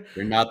 And the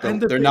They're not thing,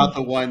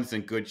 the ones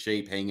in good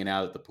shape hanging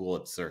out at the pool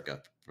at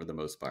Circa for the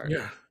most part.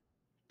 yeah.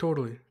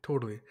 Totally,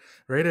 totally,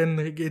 right. And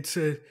like, it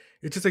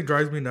just like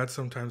drives me nuts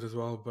sometimes as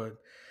well. But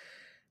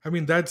I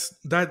mean, that's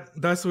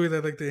the way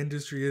that like the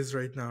industry is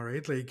right now,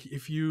 right? Like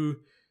if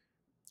you,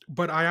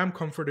 but I am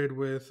comforted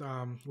with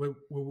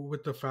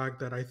the fact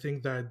that I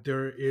think that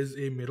there is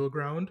a middle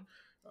ground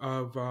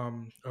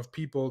of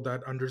people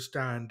that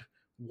understand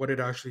what it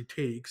actually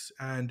takes,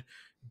 and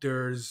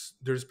there's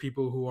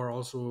people who are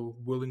also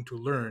willing to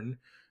learn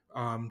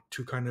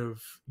to kind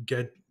of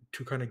get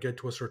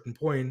to a certain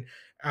point,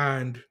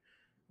 and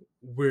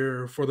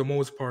we're for the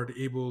most part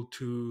able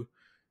to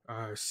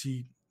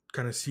see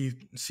kind of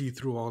see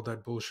through all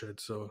that bullshit.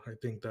 So I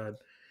think that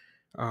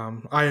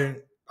I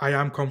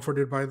am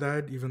comforted by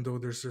that, even though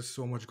there's just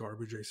so much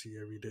garbage I see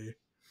every day.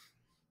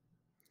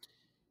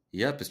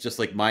 Yep, it's just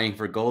like mining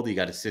for gold. You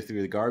got to sift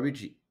through the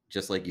garbage,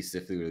 just like you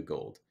sift through the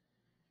gold.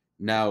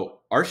 Now,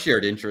 our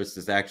shared interest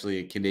is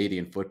actually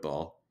Canadian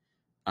football.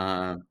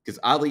 Because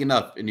oddly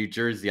enough, in New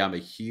Jersey, I'm a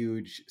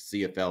huge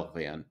CFL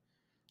fan.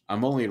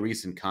 I'm only a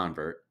recent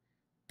convert,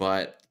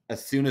 but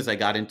as soon as I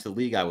got into the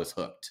league, I was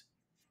hooked.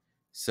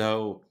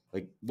 So,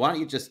 like, why don't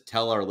you just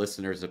tell our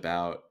listeners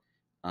about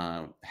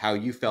how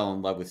you fell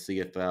in love with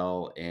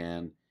CFL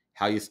and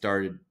how you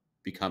started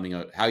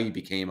how you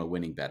became a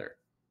winning bettor?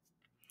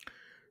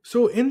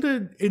 So in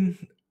the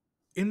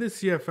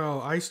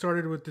CFL, I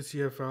started with the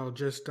CFL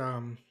just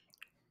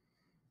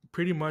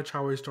pretty much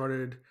how I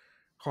started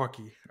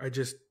hockey.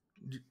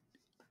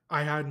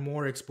 I had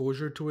more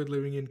exposure to it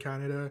living in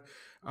Canada.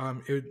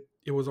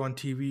 It was on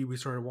TV. We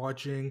started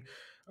watching.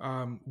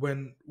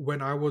 When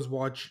when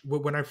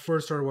I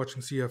first started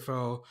watching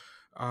CFL,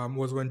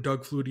 was when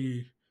Doug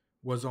Flutie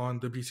was on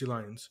the BC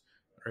Lions,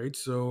 right?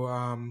 So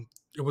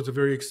it was a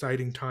very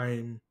exciting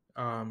time,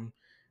 and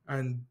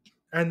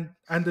and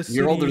the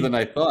You're older than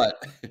city. I thought.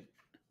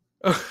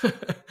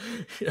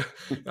 Yeah,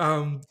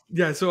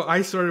 yeah. So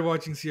I started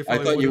watching I CFL. It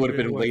thought would you have would have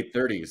been been what late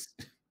 30s.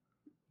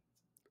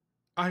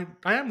 I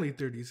am late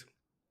 30s,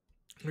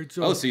 right?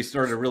 Oh, So so you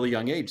started at a really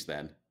young age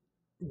then.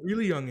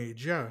 really young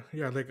age, yeah,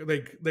 yeah.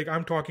 Like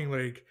I'm talking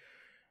like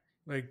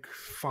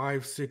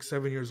 5, 6,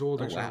 7 years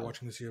old. Oh, I started wow.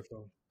 watching the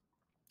CFL,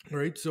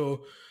 right?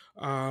 So,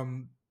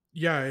 um,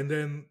 yeah, and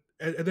then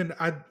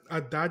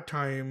at that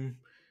time,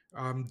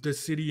 the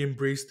city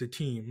embraced the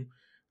team,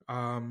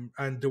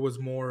 and there was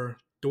more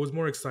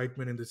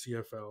excitement in the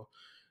CFL.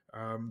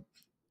 Um,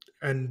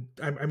 and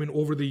I mean,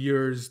 over the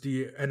years,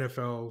 the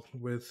NFL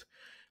with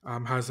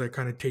has like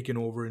kind of taken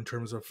over in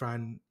terms of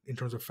fan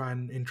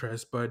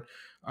interest. But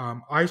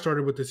I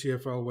started with the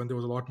CFL when there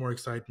was a lot more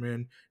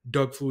excitement.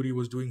 Doug Flutie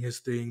was doing his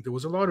thing. There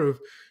was a lot of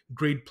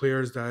great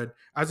players that,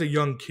 as a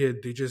young kid,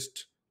 they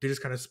just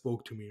kind of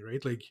spoke to me,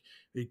 right? Like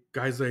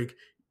guys like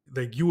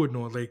you would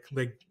know,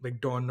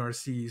 like Don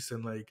Narcisse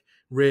and like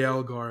Ray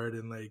Elgard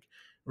and like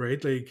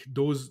right, like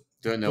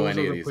Don't know those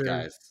any are of the these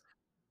players.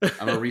 guys.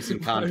 I'm a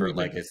recent I convert, mean,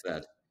 like like, I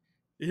said.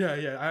 yeah,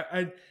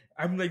 yeah.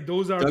 I'm like,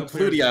 those are the Doug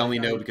players Flutie, that I like only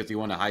know I, because he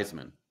won a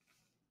Heisman.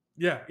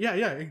 yeah, yeah,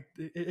 yeah,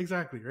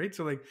 exactly, right.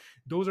 So like,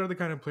 those are the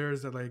kind of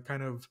players that like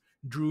kind of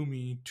drew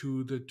me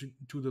to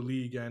the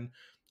league, and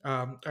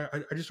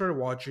I just started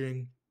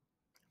watching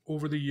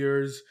over the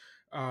years.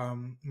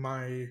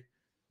 My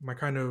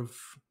kind of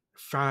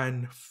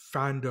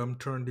fandom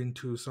turned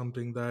into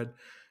something that,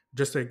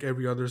 just like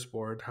every other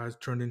sport, has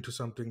turned into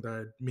something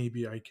that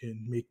maybe I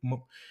can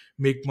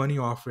make money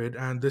off it.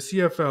 And the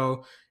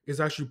CFL is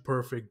actually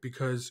perfect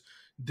because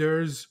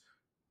there's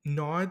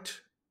not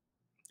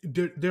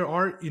there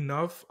are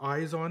enough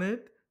eyes on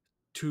it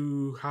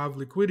to have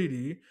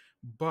liquidity,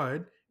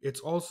 but it's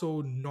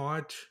also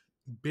not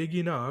big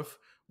enough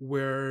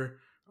where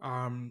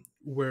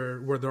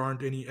there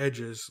aren't any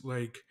edges.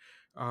 Like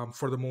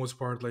for the most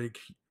part, like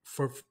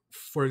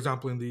for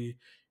example, in the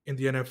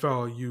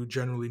NFL, you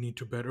generally need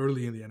to bet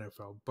early in the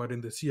NFL, but in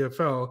the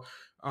CFL,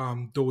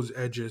 those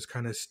edges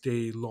kind of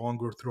stay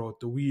longer throughout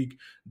the week.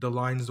 The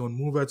lines don't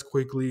move as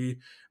quickly.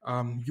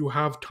 You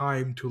have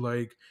time to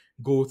like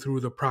go through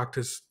the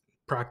practice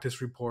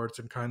reports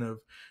and kind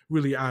of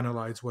really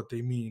analyze what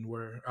they mean.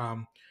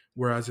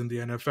 Whereas in the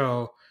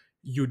NFL,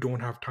 you don't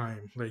have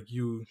time. Like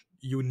you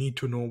need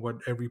to know what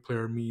every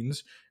player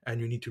means, and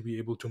you need to be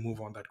able to move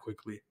on that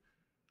quickly.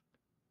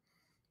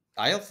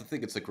 I also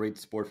think it's a great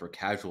sport for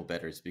casual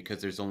bettors because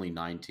there's only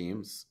 9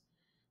 teams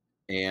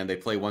and they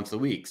play once a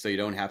week. So you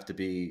don't have to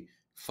be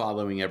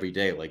following every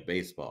day like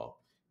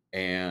baseball.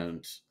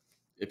 And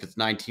if it's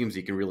 9 teams,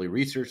 you can really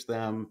research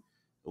them.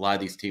 A lot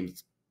of these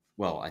teams,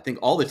 well, I think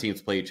all the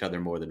teams play each other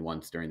more than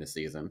once during the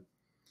season.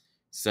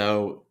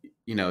 So,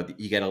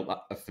 you get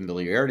a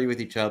familiarity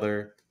with each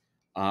other.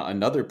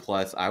 Another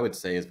plus I would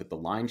say is with the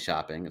line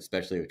shopping,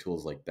 especially with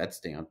tools like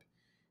BetStamp,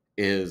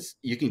 is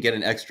you can get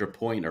an extra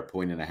point or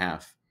point and a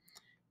half.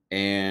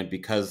 And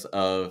because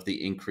of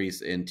the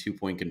increase in 2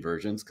 point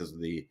conversions, because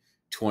of the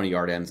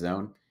 20-yard end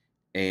zone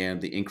and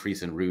the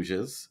increase in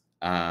rouges,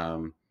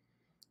 well,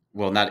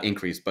 not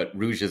increase, but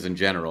rouges in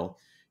general,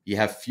 you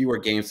have fewer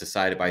games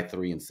decided by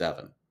 3 and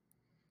 7.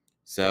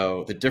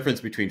 So the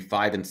difference between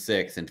 5 and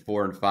 6 and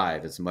 4 and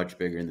 5 is much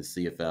bigger in the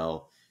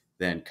CFL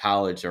than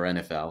college or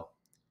NFL.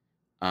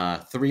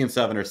 3 and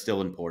 7 are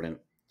still important.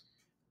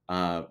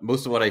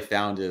 Most of what I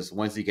found is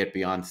once you get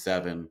beyond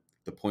 7,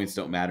 the points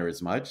don't matter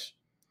as much,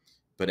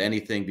 but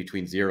anything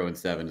between 0 and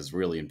 7 is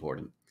really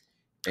important.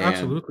 And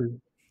Absolutely.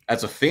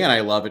 as a fan, I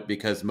love it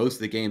because most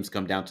of the games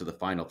come down to the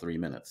final 3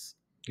 minutes.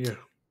 Yeah.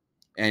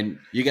 And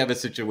you have a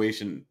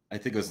situation, I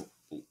think it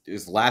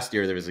was last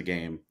year, there was a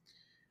game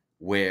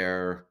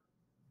where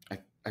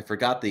I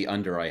forgot the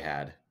under I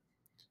had,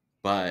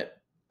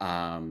 but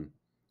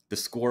the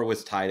score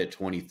was tied at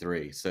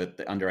 23. So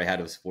the under I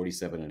had was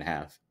 47 and a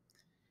half.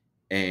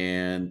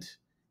 And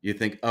you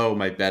think, oh,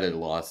 my bet had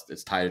lost.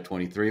 It's tied at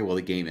 23. Well,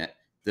 the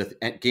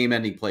game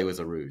ending play was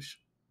a rouge.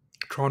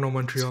 Toronto,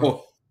 Montreal.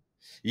 So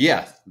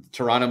yeah,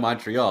 Toronto,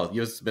 Montreal.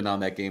 You've been on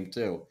that game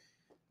too.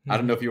 I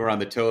don't know Hmm. if you were on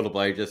the total, but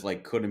I just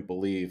like couldn't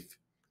believe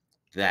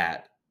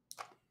that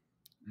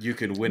you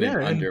could win Yeah,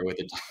 an and under with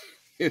it.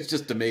 It's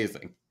just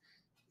amazing.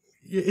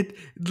 it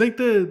like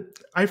the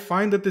I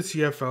find that the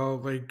CFL,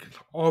 like,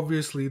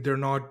 obviously they're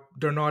not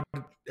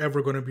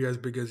ever going to be as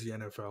big as the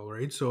NFL,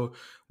 right? So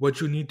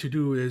what you need to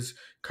do is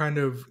kind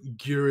of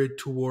gear it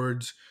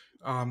towards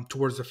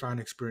the fan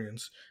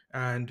experience.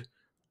 And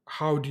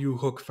how do you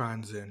hook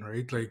fans in,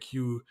 right? Like,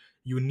 you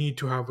need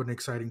to have an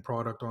exciting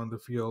product on the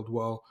field.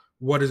 Well,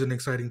 what is an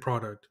exciting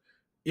product?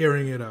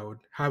 Airing it out,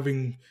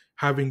 having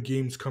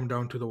games come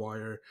down to the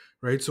wire,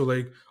 right? So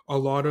like a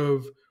lot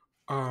of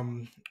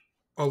um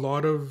a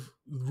lot of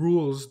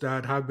rules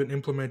that have been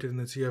implemented in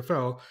the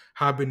CFL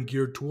have been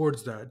geared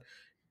towards that.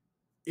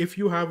 If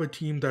you have a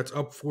team that's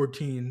up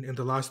 14 in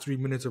the last 3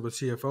 minutes of a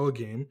CFL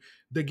game,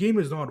 the game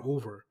is not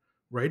over,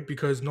 right?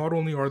 Because not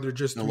only are there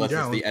just three Unless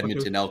it's downs, the but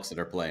Edmonton Elks that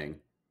are playing.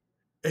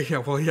 yeah,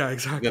 well, yeah,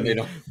 Then they exactly.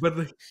 don't.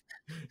 But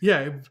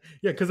yeah,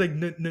 yeah, because like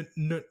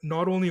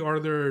not only are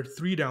there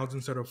three downs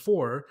instead of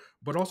four,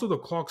 but also the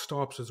clock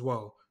stops as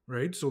well,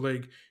 right? So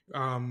like,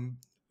 um,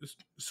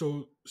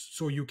 so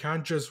you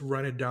can't just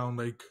run it down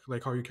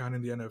like how you can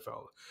in the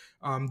NFL.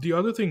 The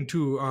other thing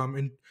too,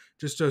 and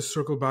just to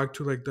circle back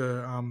to like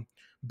the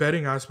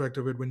betting aspect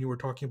of it, when you were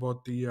talking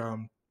about the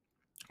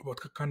what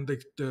kind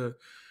of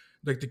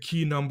like the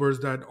key numbers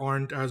that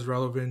aren't as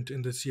relevant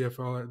in the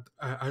CFL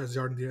as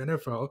they are in the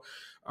NFL.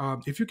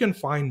 If you can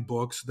find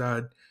books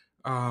that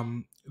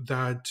um,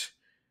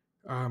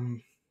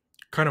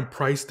 kind of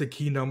price the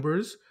key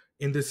numbers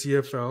in the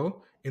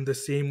CFL in the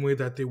same way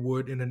that they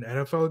would in an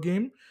NFL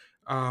game,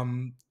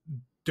 um,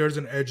 there's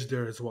an edge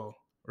there as well,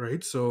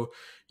 right? So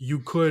you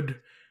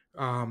could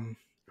um,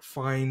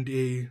 find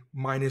a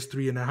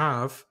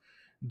 -3.5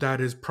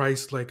 that is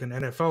priced like an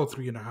NFL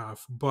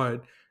 3.5,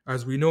 but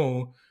as we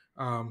know,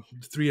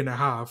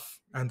 3.5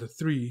 and the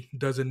three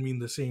doesn't mean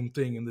the same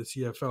thing in the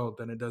CFL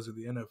than it does in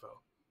the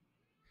NFL.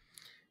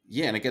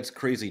 Yeah, and it gets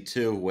crazy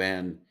too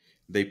when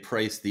they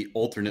price the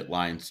alternate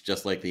lines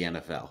just like the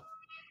NFL.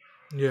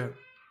 Yeah,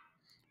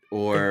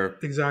 Or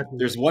exactly.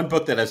 there's one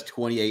book that has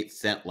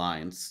 28-cent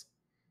lines,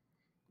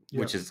 Yeah,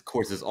 which is, of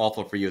course, is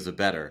awful for you as a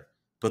bettor.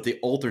 But the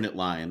alternate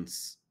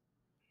lines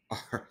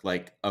are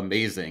like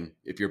amazing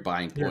if you're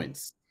buying yeah,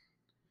 points,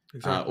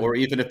 exactly. or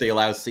even if they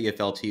allow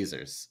CFL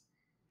teasers.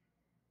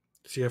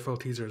 CFL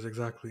teasers,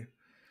 exactly.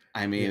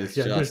 I mean,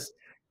 Yeah, yeah,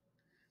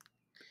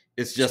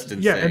 it's just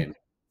yeah, and insane.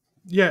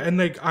 yeah, and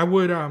like I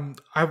would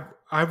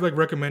I've like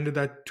recommended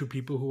that to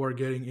people who are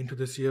getting into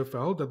the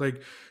CFL, that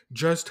like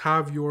just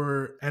have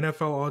your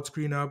NFL odds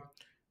screen up,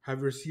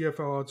 have your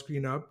CFL odds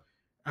screen up,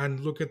 and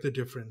look at the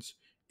difference.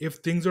 If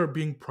things are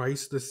being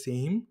priced the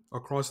same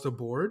across the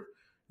board,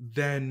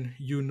 then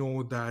you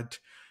know that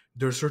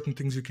there are certain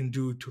things you can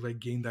do to like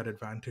gain that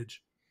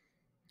advantage.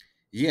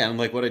 Yeah, and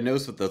like what I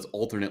noticed with those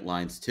alternate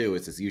lines too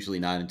is it's usually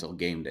not until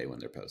game day when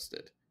they're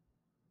posted.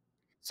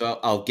 So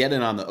I'll get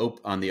in on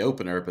on the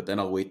opener, but then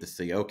I'll wait to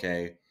see,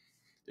 okay,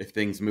 if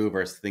things move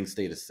or if things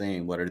stay the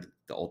same, what are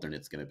the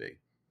alternates going to be?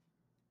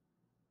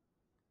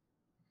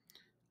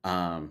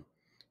 Um,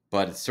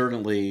 but it's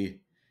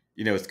certainly,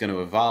 it's going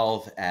to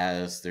evolve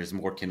as there's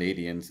more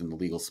Canadians in the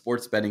legal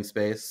sports betting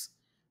space.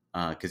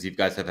 Because you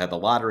guys have had the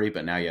lottery,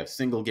 but now you have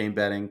single game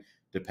betting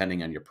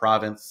depending on your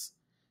province.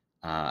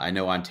 I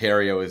know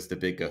Ontario is the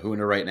big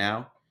kahuna right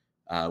now.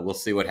 We'll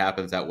see what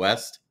happens out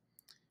west.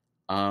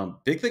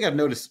 Big thing I've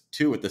noticed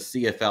too with the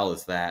CFL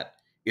is that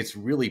it's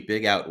really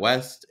big out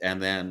west,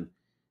 and then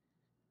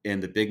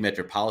in the big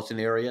metropolitan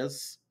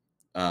areas,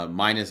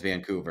 minus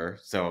Vancouver,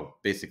 so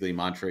basically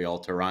Montreal,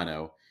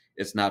 Toronto,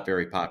 it's not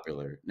very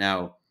popular.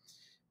 Now,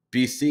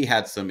 BC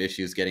had some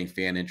issues getting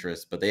fan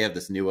interest, but they have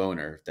this new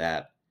owner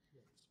that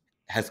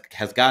has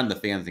gotten the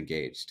fans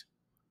engaged.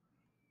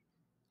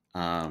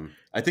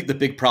 I think the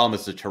big problem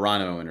is the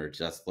Toronto owner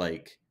just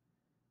like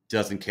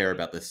doesn't care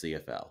about the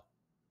CFL.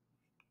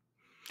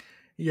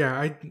 Yeah,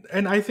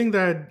 I think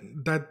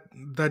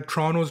that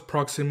Toronto's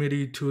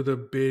proximity to the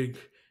big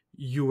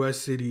US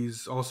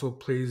cities also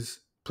plays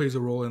a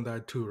role in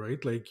that too,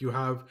 right? Like you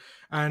have,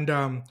 and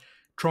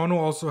Toronto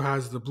also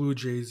has the Blue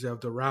Jays, you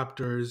have the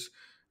Raptors,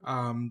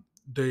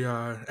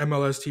 the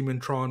MLS team in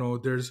Toronto.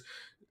 There's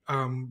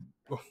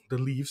the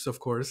Leafs, of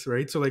course,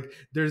 right? So like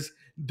there's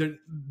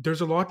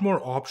a lot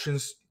more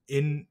options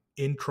in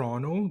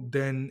Toronto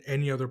than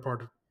any other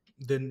parts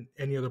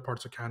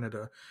of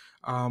Canada.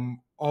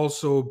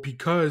 Also,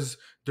 because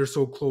they're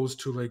so close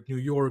to like New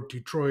York,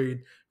 Detroit,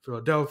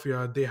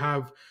 Philadelphia,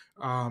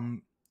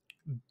 um,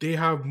 they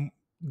have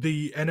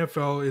the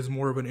NFL is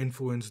more of an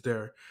influence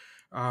there.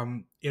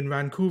 In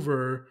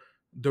Vancouver,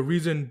 the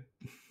reason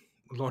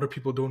a lot of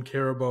people don't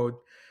care about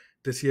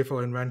the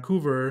CFL in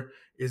Vancouver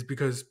is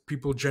because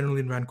people generally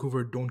in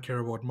Vancouver don't care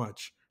about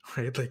much,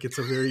 right? Like it's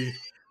a very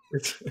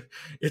It's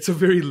it's a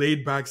very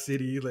laid back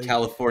city,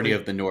 California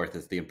like of the North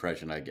is the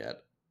impression I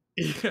get.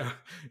 yeah,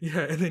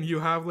 yeah, and then you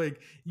have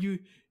like you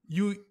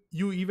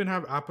even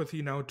have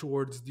apathy now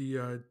towards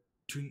the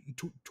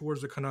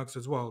towards the Canucks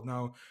as well.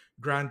 Now,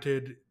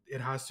 granted,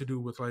 it has to do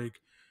with like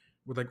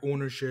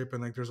ownership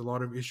and like there's a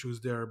lot of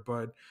issues there,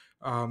 but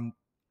um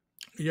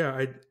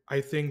yeah,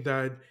 I think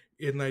that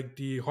in like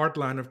the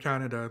heartland of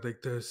Canada,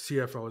 like the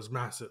CFL is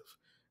massive,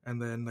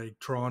 and then like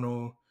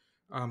Toronto,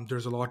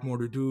 there's a lot more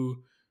to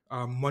do.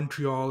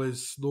 Montreal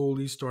is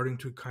slowly starting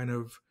to kind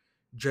of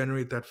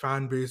generate that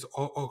fan base,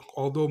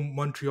 although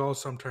Montreal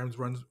sometimes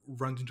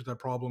runs into that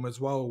problem as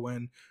well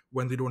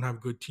when they don't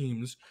have good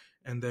teams.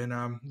 And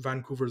then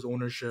Vancouver's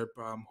ownership,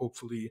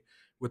 hopefully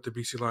with the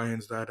BC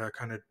Lions, that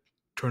kind of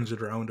turns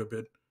it around a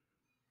bit.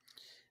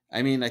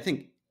 I mean, I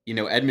think,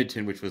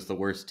 Edmonton, which was the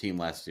worst team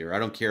last year, I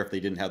don't care if they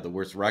didn't have the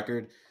worst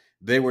record.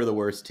 They were the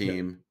worst Yeah,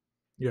 team.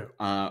 yeah,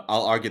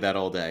 I'll argue that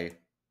all day.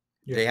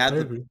 yeah. I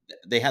agree.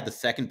 They had the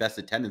second best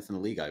attendance in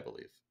the league, I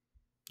believe.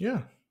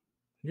 Yeah,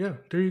 yeah,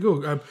 there you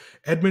go.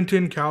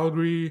 Edmonton,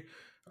 Calgary.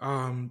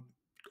 Um,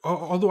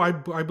 Although I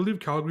believe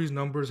Calgary's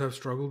numbers have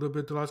struggled a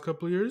bit the last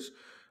couple of years,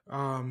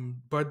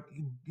 but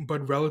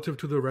relative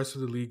to the rest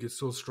of the league, it's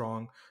still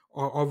strong.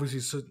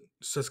 Obviously,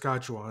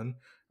 Saskatchewan,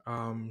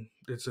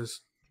 it's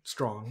just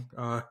strong,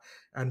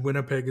 and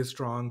Winnipeg is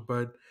strong.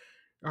 But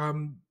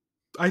um,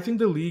 I think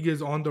the league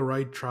is on the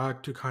right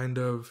track to kind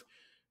of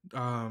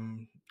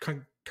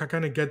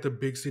get the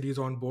big cities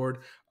on board.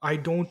 I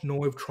don't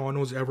know if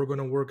Toronto's ever going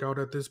to work out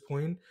at this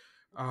point.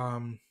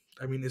 Um,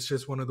 I mean, it's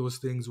just one of those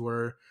things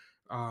where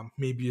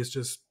maybe it's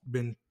just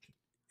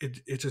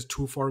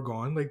too far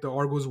gone. Like the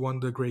Argos won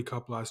the Grey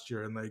Cup last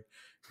year, and like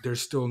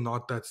there's still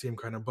not that same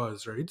kind of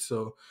buzz, right?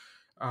 So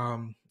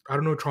I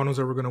don't know if Toronto's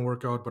ever going to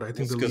work out, but I Well,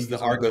 think it's the because league the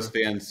is on Argos the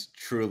fans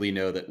truly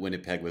know that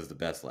Winnipeg was the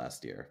best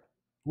last year.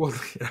 well.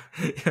 Yeah,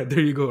 yeah, there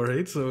you go,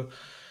 right? So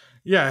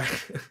yeah.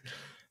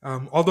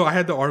 Although I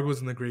had the Argos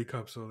in the Grey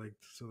Cup, so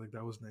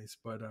that was nice.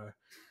 But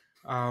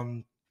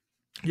um,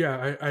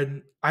 yeah,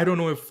 I don't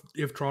know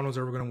if Toronto's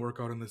ever going to work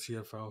out in the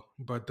CFL,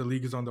 but the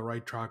league is on the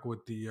right track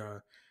with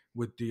the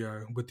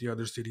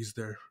other cities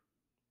there.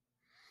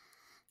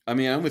 I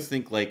mean, I almost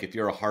think like if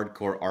you're a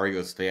hardcore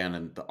Argos fan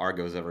and the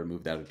Argos ever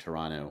moved out of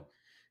Toronto,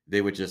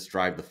 they would just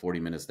drive the 40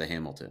 minutes to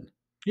Hamilton.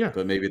 Yeah,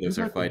 But maybe those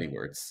are exactly. fighting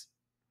words.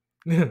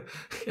 Yeah,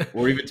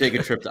 Or even take a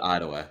trip to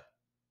Ottawa,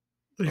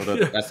 although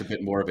yeah. that's a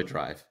bit more of a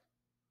drive.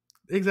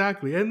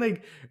 Exactly. And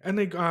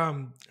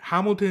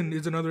Hamilton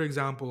is another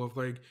example of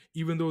like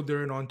even though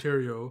they're in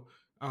Ontario,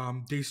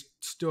 they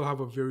still have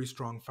a very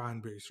strong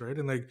fan base, right?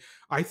 And like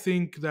I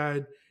think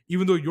that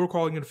even though you're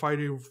calling it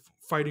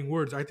fighting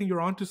words, I think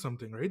you're onto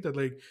something, right? That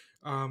like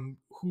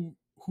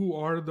who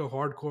are the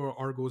hardcore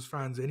Argos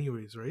fans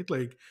anyways, right?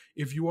 Like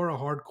if you are a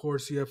hardcore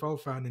CFL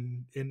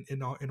fan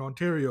in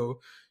Ontario,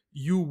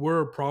 you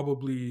were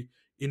probably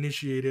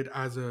initiated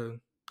as a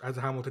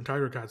Hamilton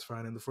Tiger Cats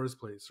fan in the first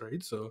place,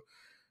 right? So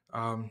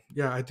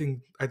yeah, I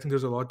think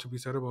there's a lot to be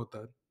said about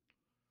that.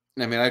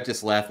 I mean, I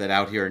just laughed that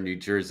out here in New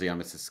Jersey, I'm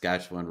a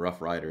Saskatchewan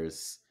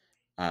Roughriders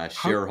How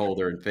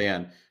shareholder and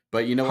fan.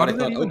 But you know how what? I did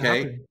that thought, even okay,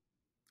 happen?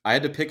 I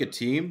had to pick a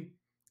team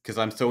because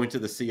I'm so into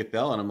the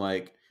CFL, and I'm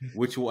like,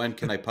 which one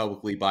can I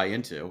publicly buy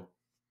into?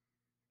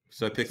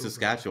 So I That's picked so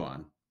funny.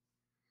 Saskatchewan.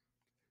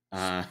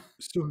 S- Uh,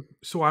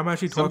 So I'm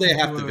actually Someday talking I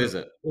have to to a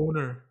visit.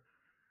 owner.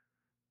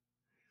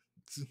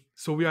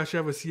 So we actually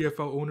have a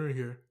CFL owner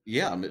here.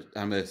 Yeah,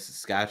 I'm a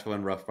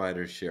Saskatchewan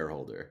Roughriders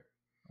shareholder.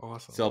 So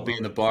Awesome, I'll be love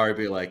in the it. bar,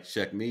 be like,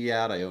 check me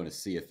out. I own a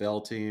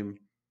CFL team.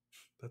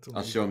 That's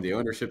I'll show them amazing. the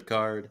ownership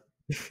card.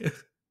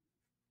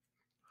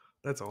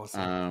 That's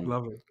awesome. Um,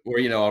 Love it. or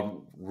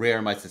I'll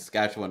wear my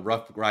Saskatchewan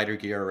Rough Rider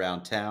gear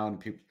around town.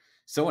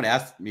 Someone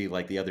asked me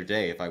like the other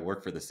day if I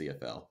work for the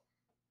CFL,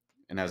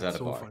 and I was That's at a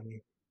so bar.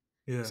 funny.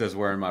 Yeah. So I was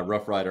wearing my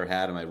Rough Rider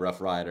hat and my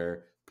Rough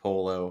Rider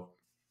polo.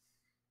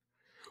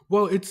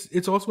 Well,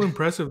 it's also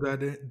impressive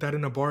that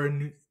in a bar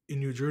in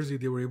New Jersey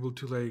they were able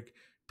to like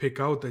pick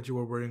out that you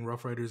were wearing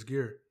Rough Riders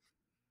gear.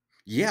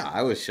 Yeah,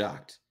 I was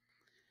shocked.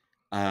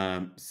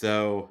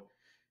 So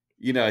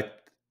you know,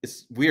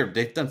 it's weird.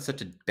 They've done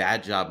such a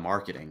bad job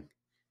marketing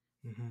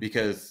Hmm.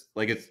 because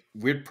like it's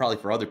weird probably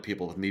for other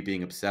people with me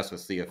being obsessed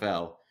with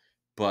CFL,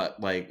 but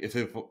like if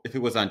it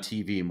was on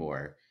TV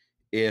more,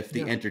 if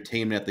the Yeah.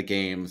 entertainment at the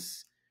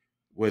games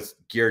was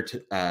geared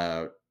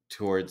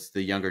towards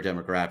the younger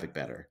demographic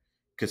better,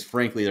 because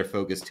frankly they're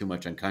focused too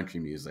much on country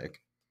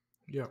music.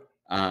 Yeah.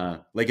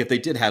 Like if they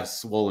did have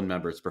swollen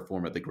members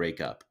perform at the Grey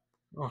Cup.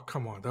 Oh,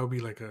 come on. That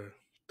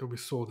would be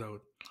sold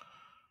out.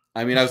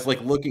 I mean, I was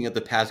like looking at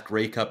the past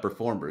Grey Cup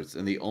performers,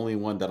 and the only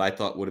one that I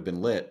thought would have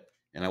been lit,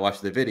 and I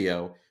watched the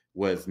video,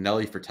 was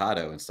Nelly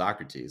Furtado and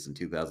Socrates in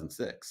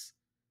 2006.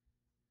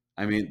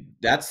 I mean,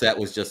 that set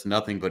was just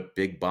nothing but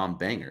big bomb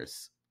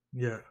bangers.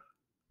 Yeah.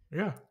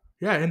 Yeah.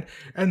 Yeah,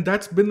 and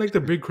that's been like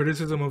the big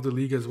criticism of the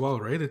league as well,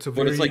 right? It's a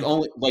But it's like very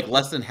only like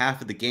less than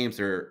half of the games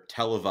are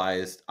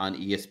televised on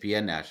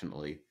ESPN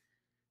nationally.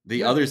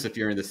 The yeah. others, if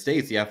you're in the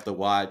States, you have to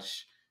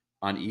watch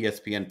on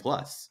ESPN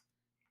Plus.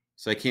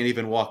 So I can't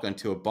even walk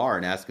onto a bar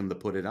and ask them to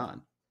put it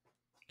on.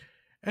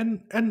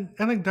 And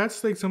like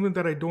that's like something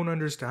that I don't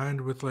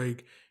understand with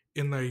like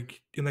in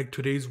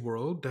today's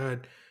world,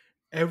 that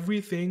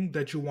everything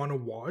that you want to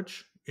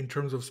watch in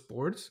terms of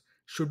sports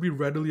should be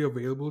readily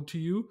available to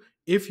you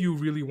if you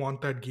really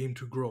want that game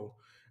to grow.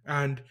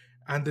 and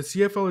and the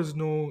CFL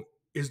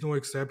is no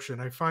exception.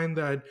 I find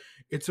that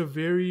it's a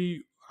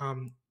very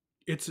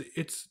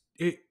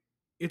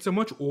it's a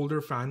much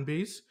older fan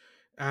base,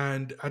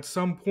 and at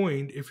some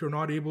point, if you're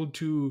not able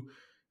to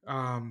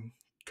um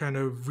kind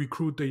of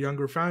recruit the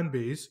younger fan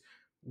base,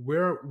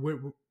 where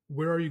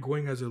are you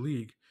going as a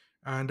league?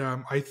 And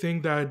I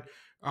think that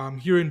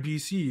here in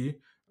BC,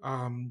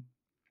 um,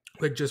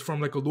 like just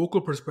from like a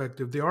local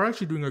perspective, they are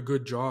actually doing a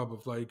good job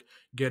of like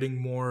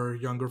getting more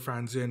younger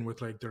fans in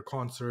with like their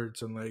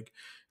concerts, and like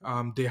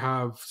they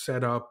have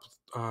set up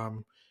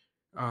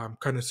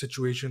kind of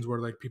situations where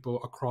like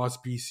people across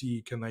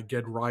BC can like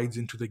get rides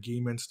into the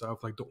game and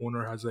stuff. Like the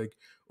owner has like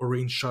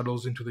arranged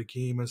shuttles into the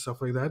game and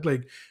stuff like that.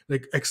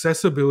 Like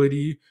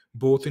accessibility,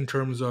 both in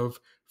terms of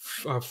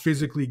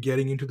physically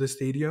getting into the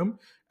stadium,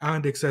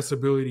 and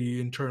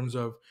accessibility in terms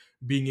of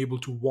being able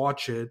to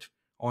watch it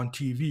on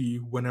TV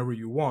whenever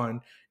you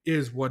want,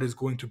 is what is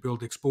going to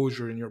build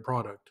exposure in your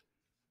product.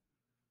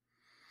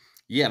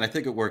 Yeah, and I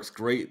think it works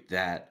great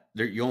that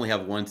you only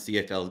have one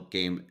CFL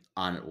game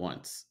on at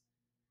once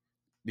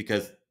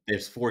because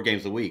there's 4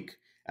 games a week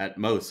at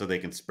most, so they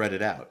can spread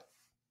it out.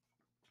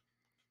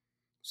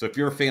 So if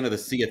you're a fan of the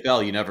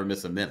CFL, you never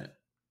miss a minute.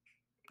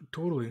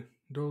 Totally,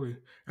 totally.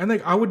 And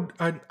like I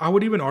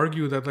would even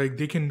argue that like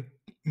they can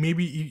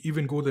maybe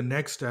even go the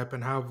next step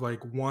and have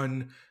like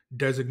one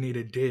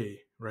designated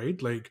day,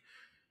 right? Like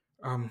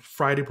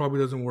Friday probably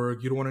doesn't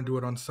work. You don't want to do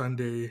it on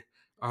Sunday,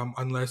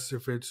 unless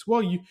if it's,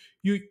 well, you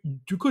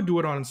you could do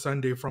it on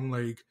Sunday from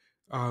like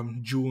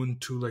June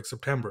to like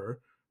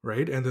September,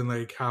 right? And then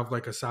like have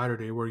like a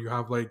Saturday where you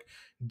have like,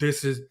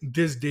 this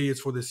day is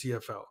for the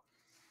CFL.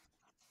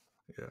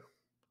 Yeah.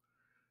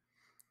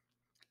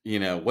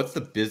 What's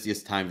the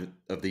busiest time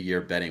of the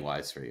year betting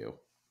wise for you?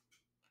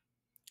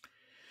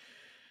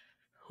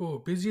 Oh,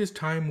 busiest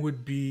time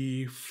would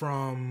be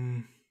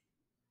from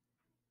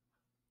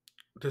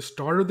the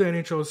start of the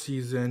NHL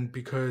season,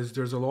 because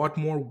there's a lot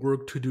more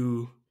work to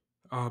do,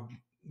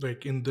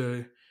 like in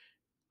the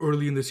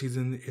early in the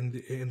season in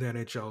the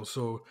NHL.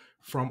 So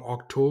from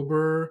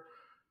October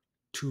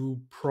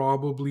to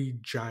probably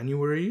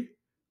January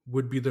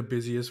would be the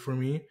busiest for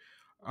me,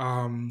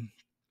 um,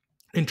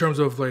 in terms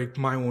of like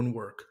my own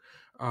work.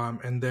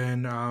 And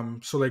then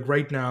so like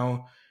right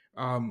now,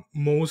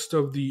 most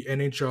of the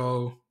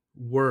NHL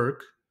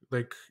work,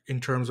 like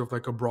in terms of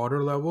like a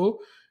broader level,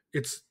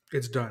 it's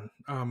done.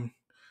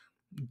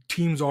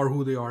 Teams are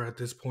who they are at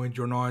this point.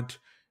 You're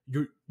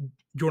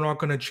you're not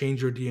going to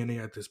change your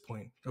DNA at this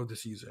point of the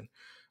season.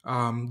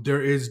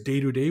 There is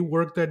day-to-day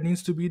work that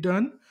needs to be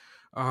done,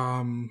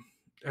 um,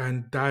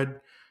 and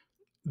that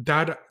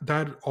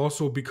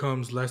also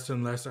becomes less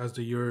and less as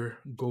the year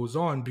goes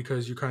on,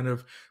 because you kind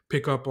of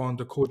pick up on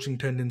the coaching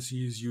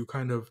tendencies. You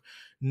kind of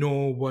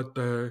know what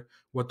the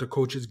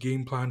coach's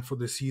game plan for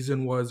the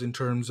season was in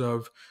terms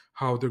of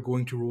how they're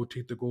going to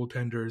rotate the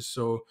goaltenders.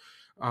 So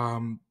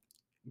um,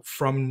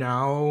 from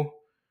now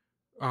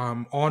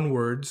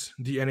onwards,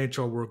 the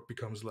NHL work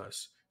becomes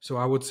less. So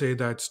I would say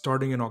that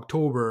starting in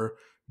October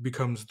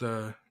becomes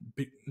the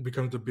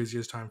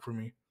busiest time for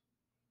me.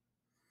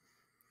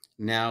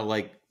 Now,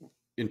 like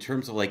in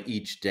terms of like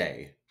each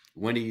day,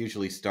 when do you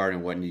usually start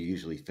and when do you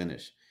usually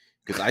finish?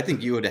 Because I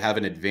think you would have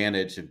an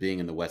advantage of being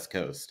in the West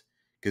Coast.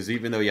 Because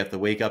even though you have to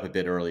wake up a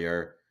bit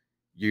earlier,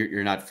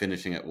 you're not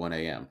finishing at 1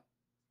 a.m.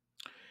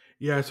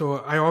 Yeah, so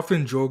I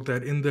often joke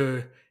that in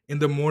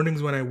the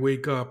mornings when I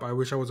wake up, I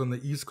wish I was on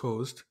the East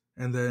Coast,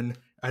 and then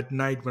at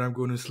night when I'm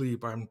going to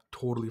sleep, I'm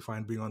totally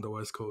fine being on the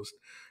West Coast,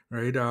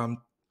 right?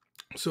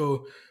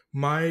 So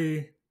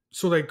my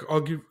so like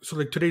I'll give so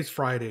like today's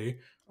Friday.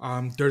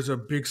 There's a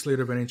big slate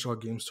of NHL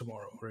games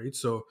tomorrow, right?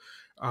 So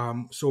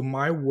so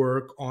my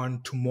work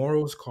on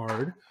tomorrow's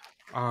card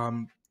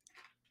um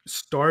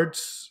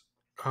starts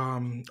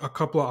a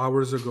couple of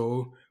hours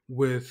ago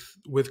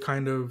with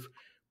kind of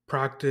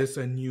practice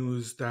and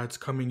news that's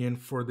coming in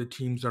for the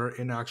teams that are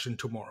in action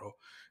tomorrow.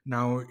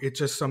 Now it's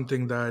just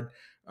something that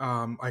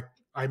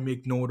I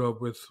make note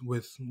of with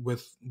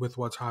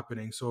what's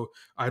happening, so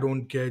I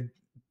don't get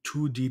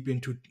too deep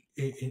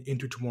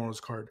into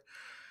tomorrow's card.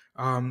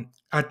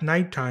 At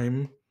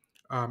nighttime,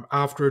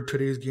 after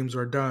today's games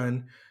are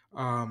done,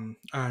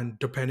 and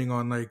depending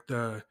on like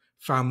the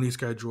family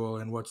schedule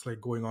and what's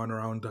like going on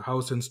around the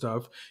house and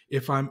stuff,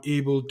 if I'm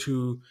able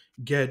to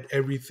get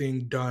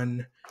everything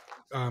done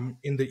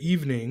in the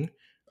evening,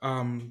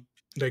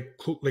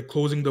 like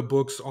closing the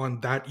books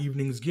on that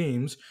evening's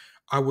games,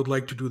 I would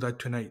like to do that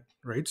tonight,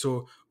 right?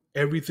 So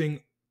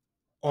everything,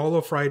 all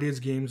of Friday's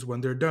games,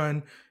 when they're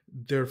done,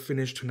 they're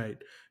finished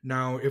tonight.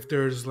 Now, if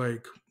there's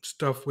like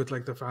stuff with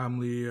like the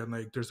family and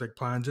like there's like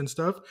plans and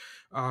stuff,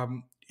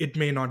 it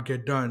may not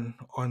get done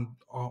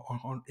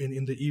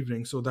in the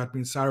evening. So that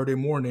means Saturday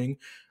morning,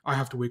 I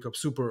have to wake up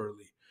super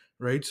early,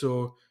 right?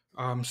 So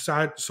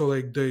Sat so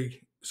like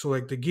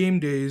the game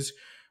days,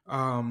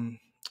 um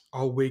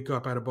I'll wake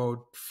up at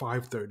about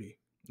 5:30,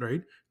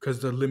 right?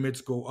 Because the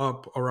limits go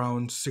up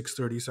around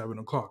 6:30, 7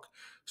 o'clock.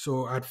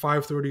 So at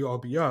 5:30 I'll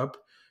be up,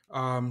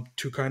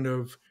 to kind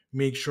of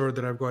make sure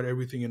that I've got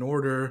everything in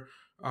order,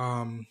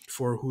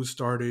 for who's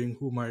starting,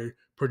 who my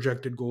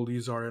projected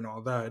goalies are, and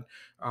all that.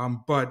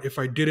 But if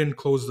I didn't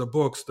close the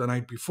books the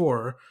night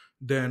before,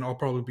 then I'll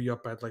probably be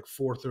up at like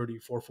 4:30,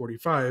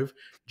 4:45,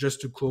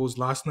 just to close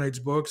last night's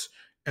books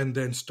and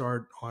then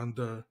start on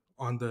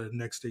the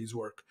next day's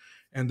work.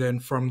 And then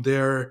from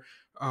there,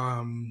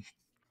 um,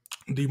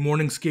 the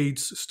morning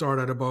skates start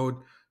at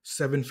about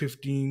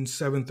 7:15,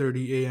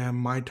 7:30 a.m.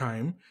 my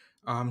time.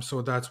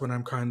 So that's when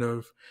I'm kind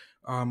of,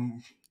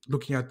 um,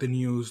 looking at the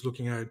news,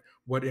 looking at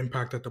what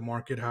impact that the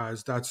market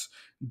has. That's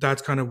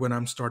kind of when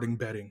I'm starting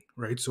betting,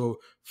 right? So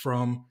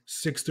from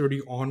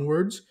 6:30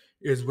 onwards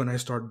is when I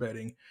start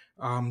betting.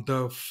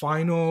 The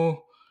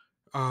final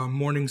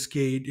morning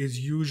skate is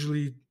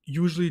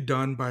usually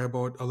done by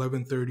about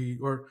 11:30,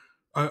 or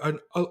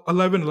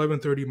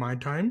 11:30 my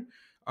time.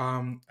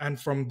 And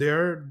from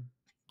there,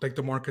 like,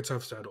 the markets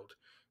have settled,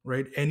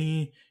 right?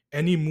 Any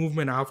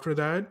movement after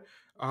that,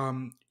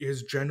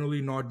 is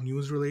generally not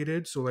news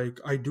related, so like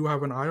I do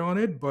have an eye on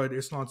it, but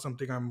it's not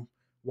something I'm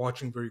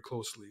watching very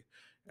closely.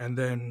 And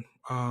then,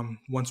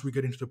 once we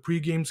get into the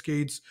pre-game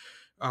skates,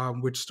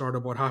 which start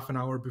about half an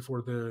hour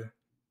before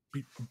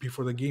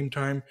the game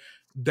time,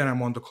 then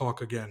I'm on the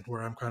clock again,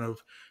 where I'm kind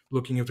of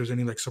looking if there's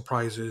any like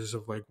surprises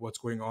of like what's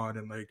going on,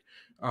 and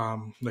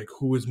like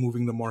who is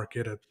moving the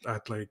market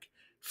at like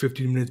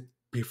 15 minutes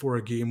before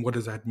a game. What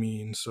does that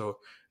mean? So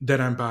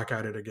then I'm back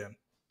at it again.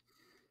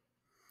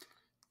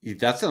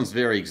 That sounds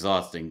very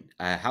exhausting.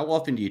 How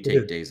often do you It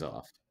take is. days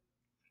off?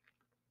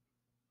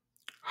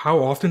 How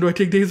often do I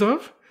take days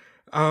off?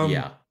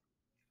 Um, Yeah.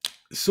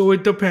 so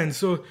it depends.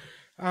 So,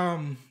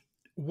 um,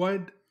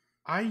 what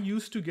I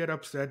used to get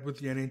upset with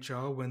the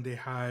NHL when they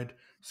had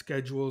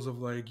schedules of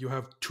like you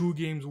have two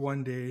games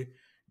one day,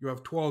 you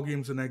have 12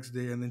 games the next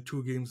day, and then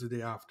two games the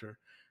day after.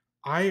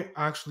 I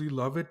actually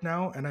love it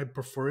now, and I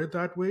prefer it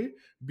that way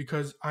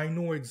because I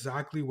know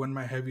exactly when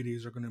my heavy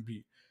days are going to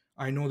be.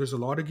 I know there's a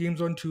lot of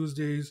games on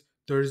Tuesdays,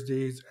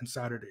 Thursdays, and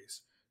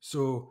Saturdays.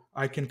 So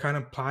I can kind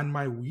of plan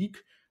my week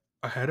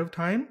ahead of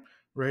time,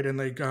 right? And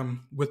like,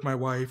 with my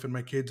wife and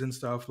my kids and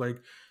stuff,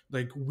 like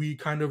we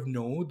kind of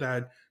know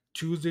that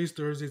Tuesdays,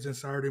 Thursdays, and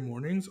Saturday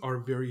mornings are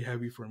very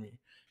heavy for me.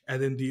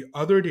 And then the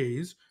other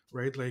days,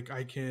 right, like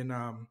I can,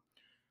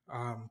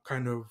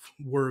 kind of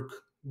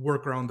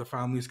work around the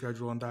family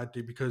schedule on that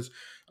day, because,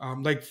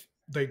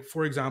 like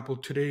for example,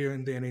 today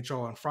in the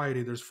NHL on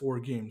Friday there's four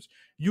games.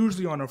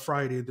 Usually on a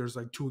Friday there's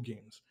like two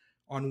games.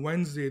 On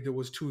Wednesday there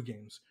was two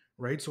games,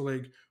 right? So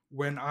like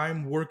when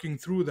I'm working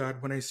through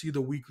that, when I see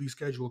the weekly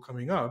schedule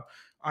coming up,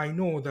 I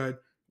know that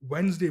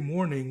Wednesday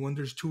morning when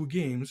there's two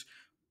games,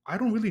 I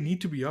don't really need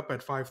to be up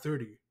at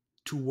 5:30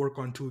 to work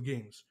on two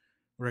games,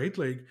 right?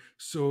 Like,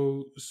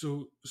 so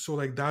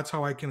like that's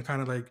how I can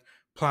kind of like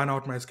plan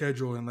out my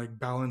schedule and like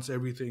balance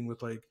everything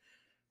with like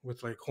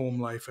home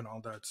life and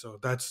all that.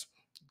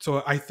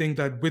 So I think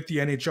that with the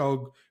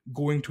NHL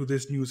going to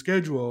this new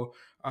schedule,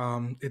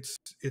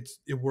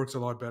 it works a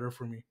lot better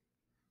for me.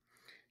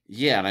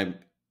 Yeah,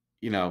 and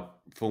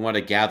from what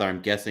I gather,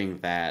 I'm guessing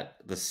that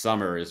the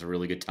summer is a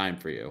really good time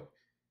for you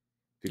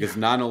because Yeah,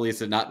 not only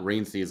is it not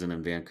rain season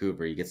in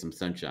Vancouver, you get some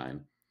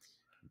sunshine,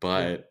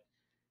 yeah. but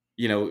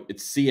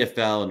it's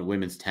CFL and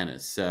women's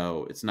tennis,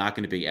 so it's not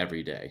going to be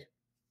every day.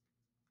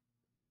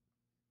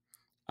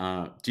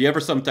 Do you ever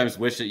sometimes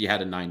wish that you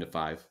had a 9 to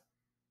 5?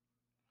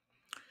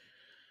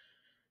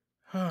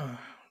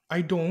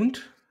 I don't.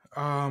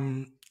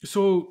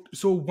 So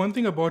one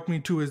thing about me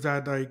too is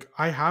that like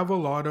I have a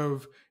lot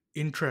of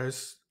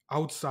interests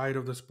outside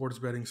of the sports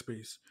betting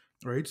space,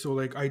 right? So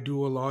like I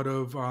do a lot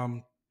of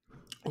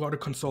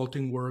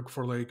consulting work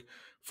for like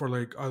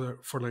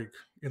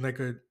in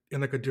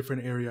like a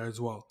different area as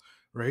well,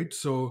 right?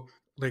 So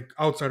like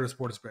outside of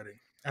sports betting.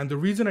 And the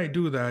reason I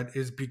do that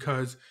is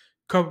because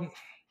couple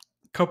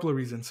couple of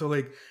reasons. So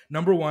like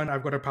number one,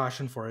 I've got a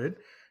passion for it.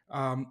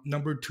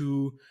 Number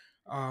two,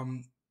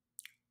 um,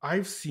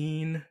 I've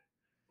seen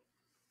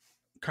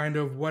kind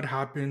of what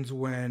happens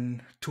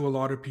when to a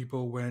lot of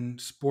people when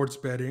sports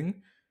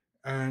betting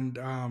and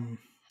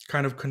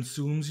kind of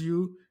consumes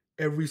you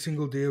every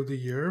single day of the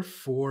year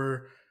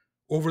for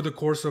over the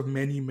course of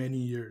many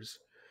years.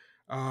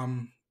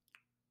 um,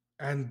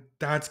 and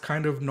that's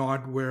kind of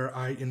not where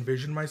I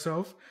envision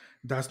myself.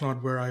 That's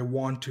not where I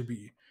want to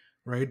be,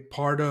 right?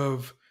 Part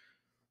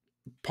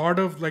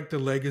of like the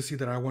legacy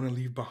that I want to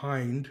leave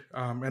behind.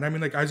 And I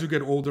mean, like as you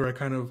get older, I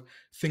kind of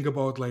think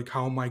about like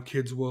how my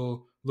kids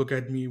will look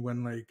at me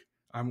when like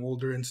I'm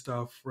older and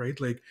stuff, right?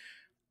 Like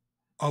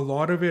a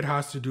lot of it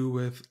has to do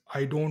with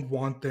I don't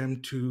want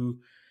them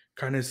to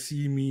kind of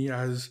see me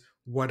as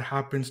what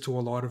happens to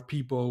a lot of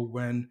people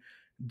when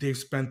they've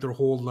spent their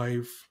whole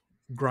life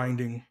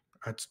grinding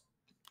at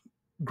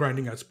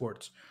grinding at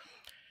sports.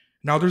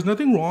 Now there's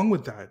nothing wrong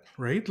with that,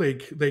 right?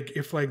 Like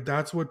if like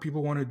that's what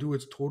people want to do,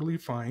 it's totally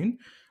fine.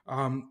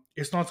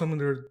 It's not something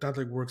that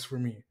like works for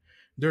me.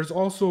 There's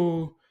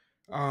also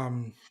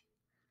um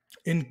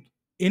in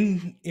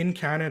in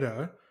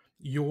Canada,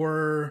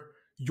 your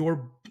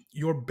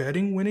your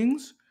betting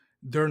winnings,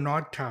 they're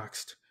not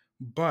taxed.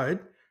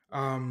 But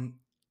um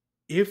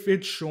if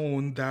it's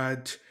shown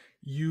that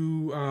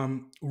you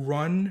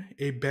run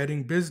a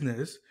betting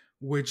business,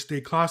 which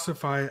they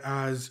classify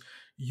as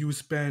you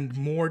spend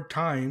more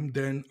time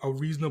than a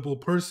reasonable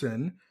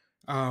person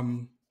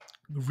um,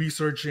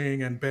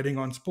 researching and betting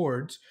on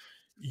sports,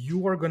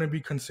 you are going to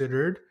be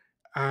considered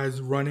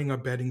as running a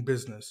betting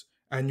business.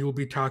 And you'll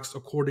be taxed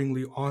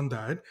accordingly on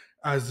that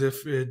as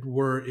if it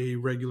were a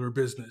regular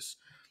business.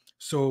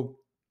 So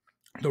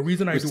the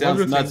reason I Which do sounds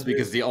other nuts things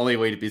because is the only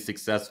way to be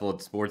successful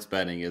at sports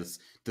betting is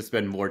to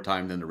spend more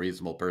time than a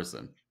reasonable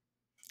person.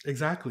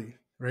 exactly,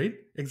 right?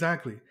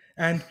 Exactly.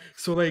 And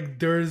so like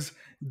there's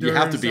You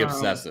have to there's be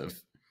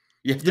obsessive.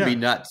 You have to be yeah,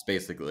 nuts,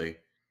 basically.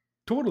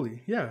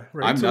 totally. Yeah,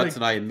 right. I'm So nuts like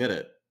and I admit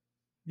it.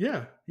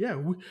 yeah, yeah,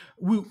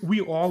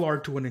 we all are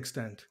to an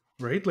extent,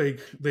 right? Like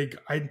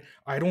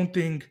I don't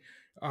think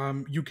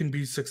you can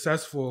be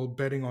successful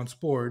betting on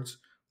sports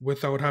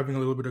without having a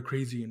little bit of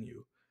crazy in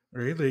you,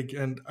 right? Like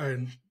and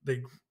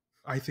like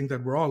I think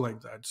that we're all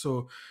like that.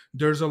 So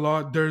there's a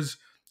lot there's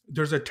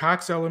a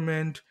tax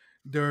element,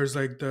 there's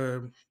like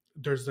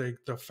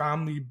the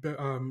family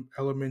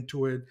element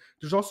to it.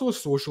 There's also a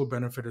social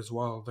benefit as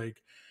well.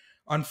 Like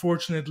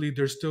unfortunately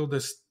there's still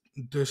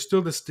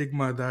the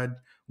stigma that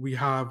we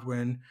have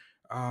when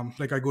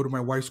like I go to my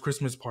wife's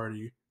Christmas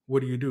party.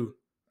 What do?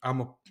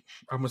 i'm a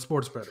I'm a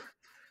sports bettor,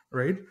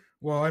 right?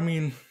 Well, I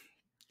mean,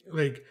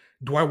 like,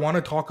 do I want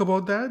to talk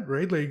about that,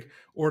 right? Like,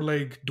 or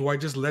like, do I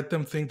just let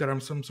them think that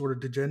I'm some sort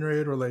of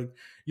degenerate, or like,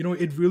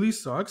 it really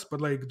sucks,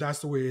 but like that's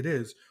the way it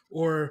is.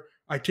 Or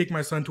I take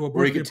my son to a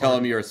Or you birthday could tell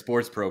them party. you're a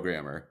sports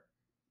programmer.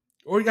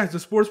 Or yeah, it's a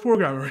sports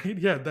program, right?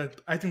 Yeah,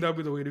 that I think that'd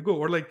be the way to go.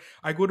 Or like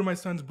I go to my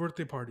son's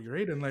birthday party,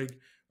 right? And like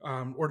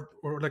or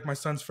like my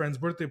son's friend's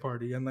birthday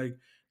party, and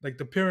like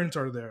the parents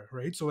are there,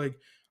 right? So like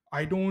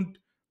I don't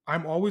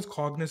I'm always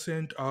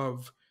cognizant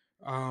of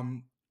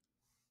um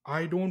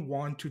I don't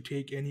want to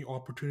take any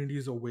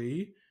opportunities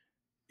away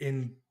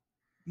in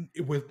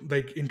with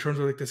like in terms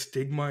of like the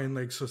stigma in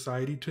like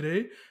society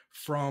today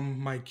from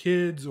my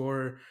kids,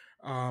 or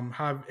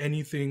have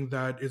anything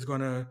that is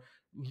gonna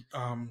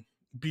um,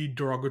 be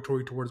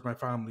derogatory towards my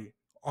family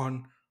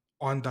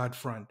on that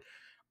front.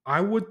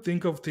 I would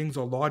think of things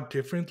a lot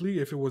differently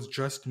if it was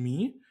just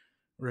me,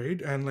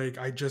 right? And like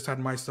I just had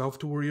myself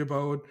to worry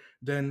about,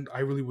 then I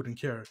really wouldn't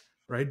care,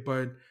 right?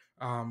 But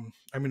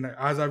I mean,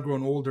 as I've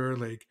grown older,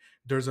 like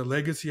there's a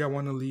legacy I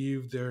want to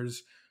leave.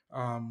 There's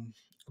um,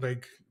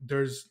 like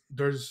there's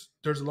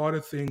a lot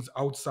of things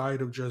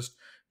outside of just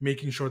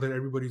making sure that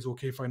everybody's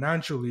okay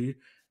financially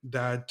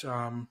that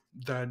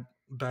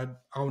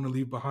I want to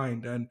leave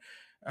behind.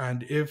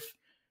 And if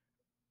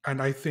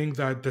and I think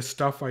that the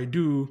stuff I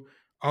do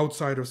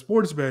outside of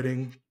sports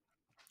betting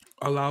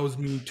allows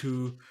me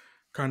to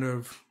kind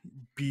of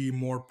be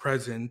more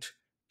present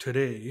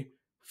today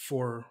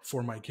for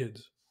my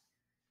kids.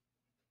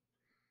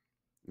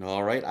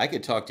 All right, I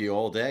could talk to you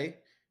all day,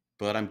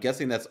 but I'm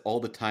guessing that's all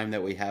the time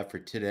that we have for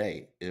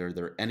today. Are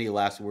there any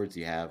last words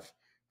you have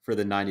for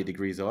the 90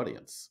 Degrees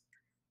audience?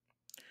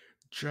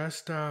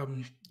 Just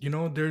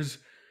there's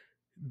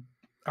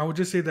I would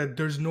just say that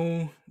there's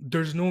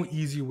no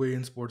easy way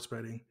in sports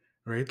betting,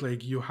 right?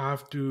 Like you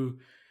have to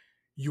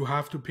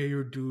pay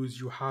your dues,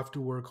 you have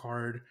to work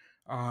hard.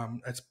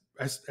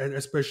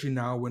 Especially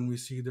now when we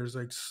see there's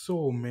like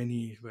so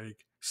many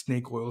like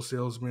snake oil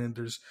salesmen,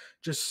 there's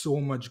just so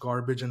much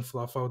garbage and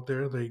fluff out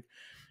there. Like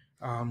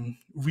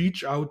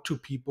reach out to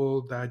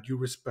people that you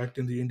respect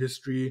in the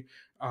industry.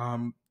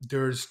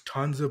 There's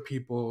tons of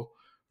people,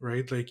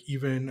 right? Like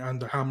even on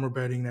the Hammer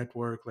Betting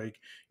Network, like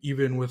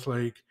even with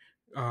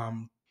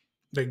um,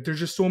 like there's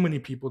just so many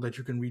people that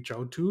you can reach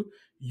out to.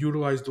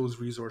 Utilize those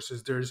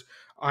resources.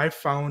 I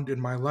found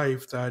in my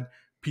life that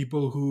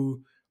people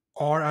who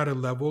are at a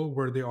level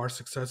where they are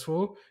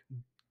successful,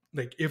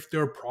 like if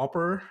they're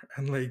proper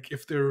and like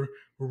if they're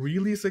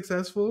really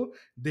successful,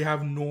 they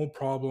have no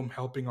problem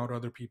helping out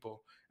other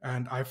people.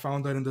 And I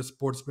found that in the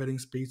sports betting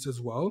space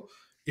as well.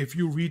 If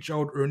you reach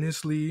out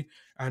earnestly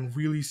and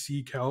really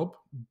seek help,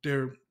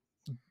 there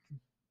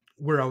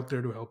we're out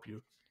there to help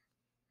you.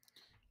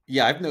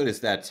 Yeah, I've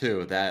noticed that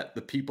too. That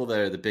the people that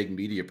are the big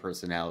media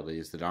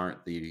personalities that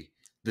aren't the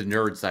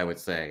nerds, I would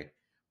say,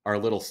 are a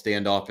little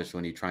standoffish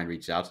when you try and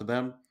reach out to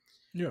them.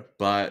 Yeah.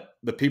 But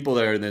the people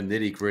that are in the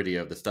nitty gritty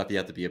of the stuff you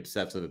have to be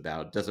obsessive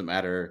about doesn't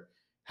matter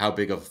how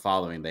big of a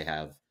following they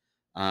have.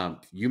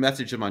 You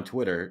message them on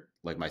Twitter,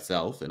 like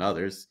myself and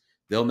others,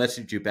 they'll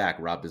message you back.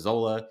 Rob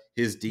Bizzola,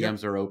 his Yep.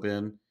 DMs are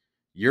open,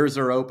 yours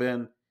are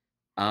open.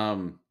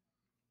 Um,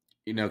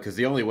 because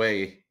the only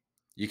way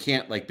you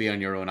can't like be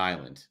on your own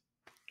island.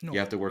 You No.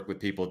 have to work with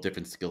people with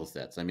different skill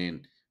sets. I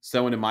mean,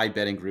 someone in my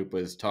betting group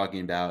was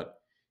talking about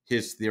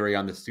his theory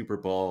on the Super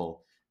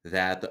Bowl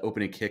that the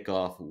opening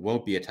kickoff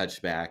won't be a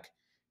touchback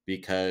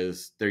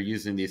because they're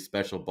using these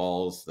special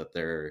balls that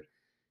they're,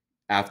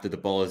 after the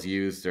ball is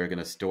used, they're going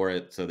to store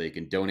it so they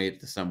can donate it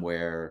to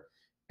somewhere,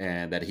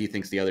 and that he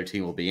thinks the other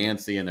team will be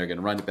antsy and they're going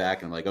to run it back.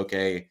 And I'm like,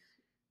 okay,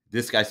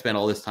 this guy spent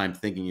all this time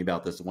thinking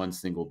about this one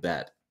single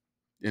bet.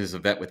 It is a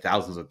bet with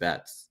thousands of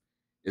bets.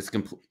 It's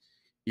complete,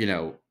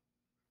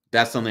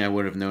 that's something I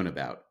would have known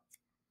about.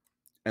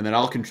 And then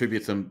I'll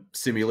contribute some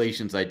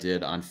simulations I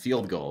did on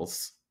field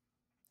goals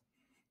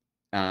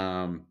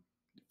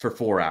for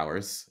 4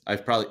 hours. I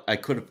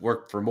could have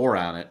worked for more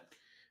on it.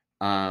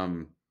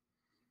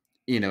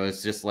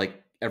 It's just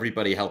like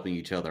everybody helping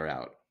each other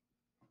out.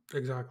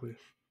 Exactly.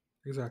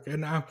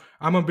 And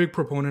I'm a big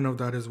proponent of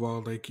that as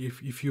well. Like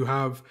if you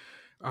have,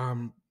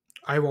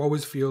 I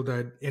always feel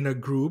that in a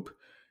group,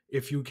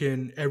 if you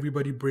can,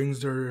 everybody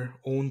brings their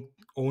own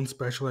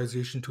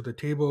specialization to the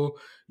table.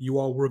 You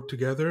all work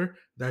together.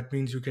 That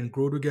means you can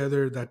grow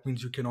together. That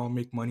means you can all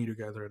make money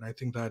together. And I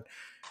think that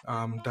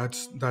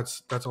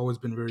that's always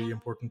been very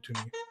important to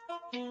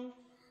me.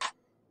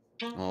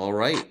 All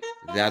right,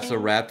 that's a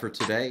wrap for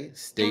today.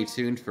 Stay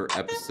tuned for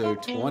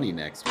episode 20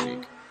 next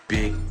week.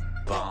 Big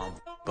bomb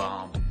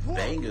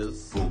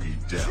bangers.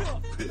 Boogie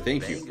down.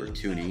 Thank you for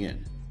tuning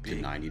in to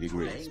 90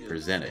 Degrees,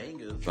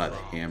 presented by the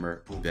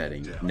Hammer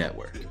Betting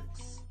Network.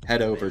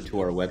 Head over to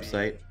our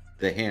website,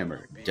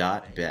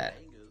 thehammer.bet,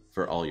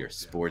 for all your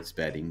sports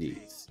betting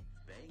needs.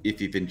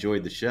 If you've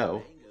enjoyed the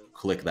show,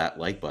 click that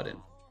like button.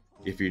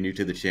 If you're new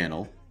to the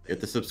channel,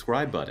 hit the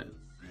subscribe button.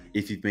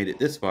 If you've made it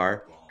this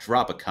far,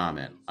 drop a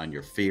comment on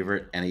your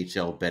favorite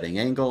NHL betting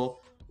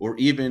angle, or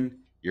even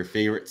your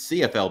favorite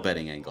CFL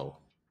betting angle.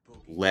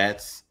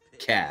 Let's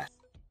cash.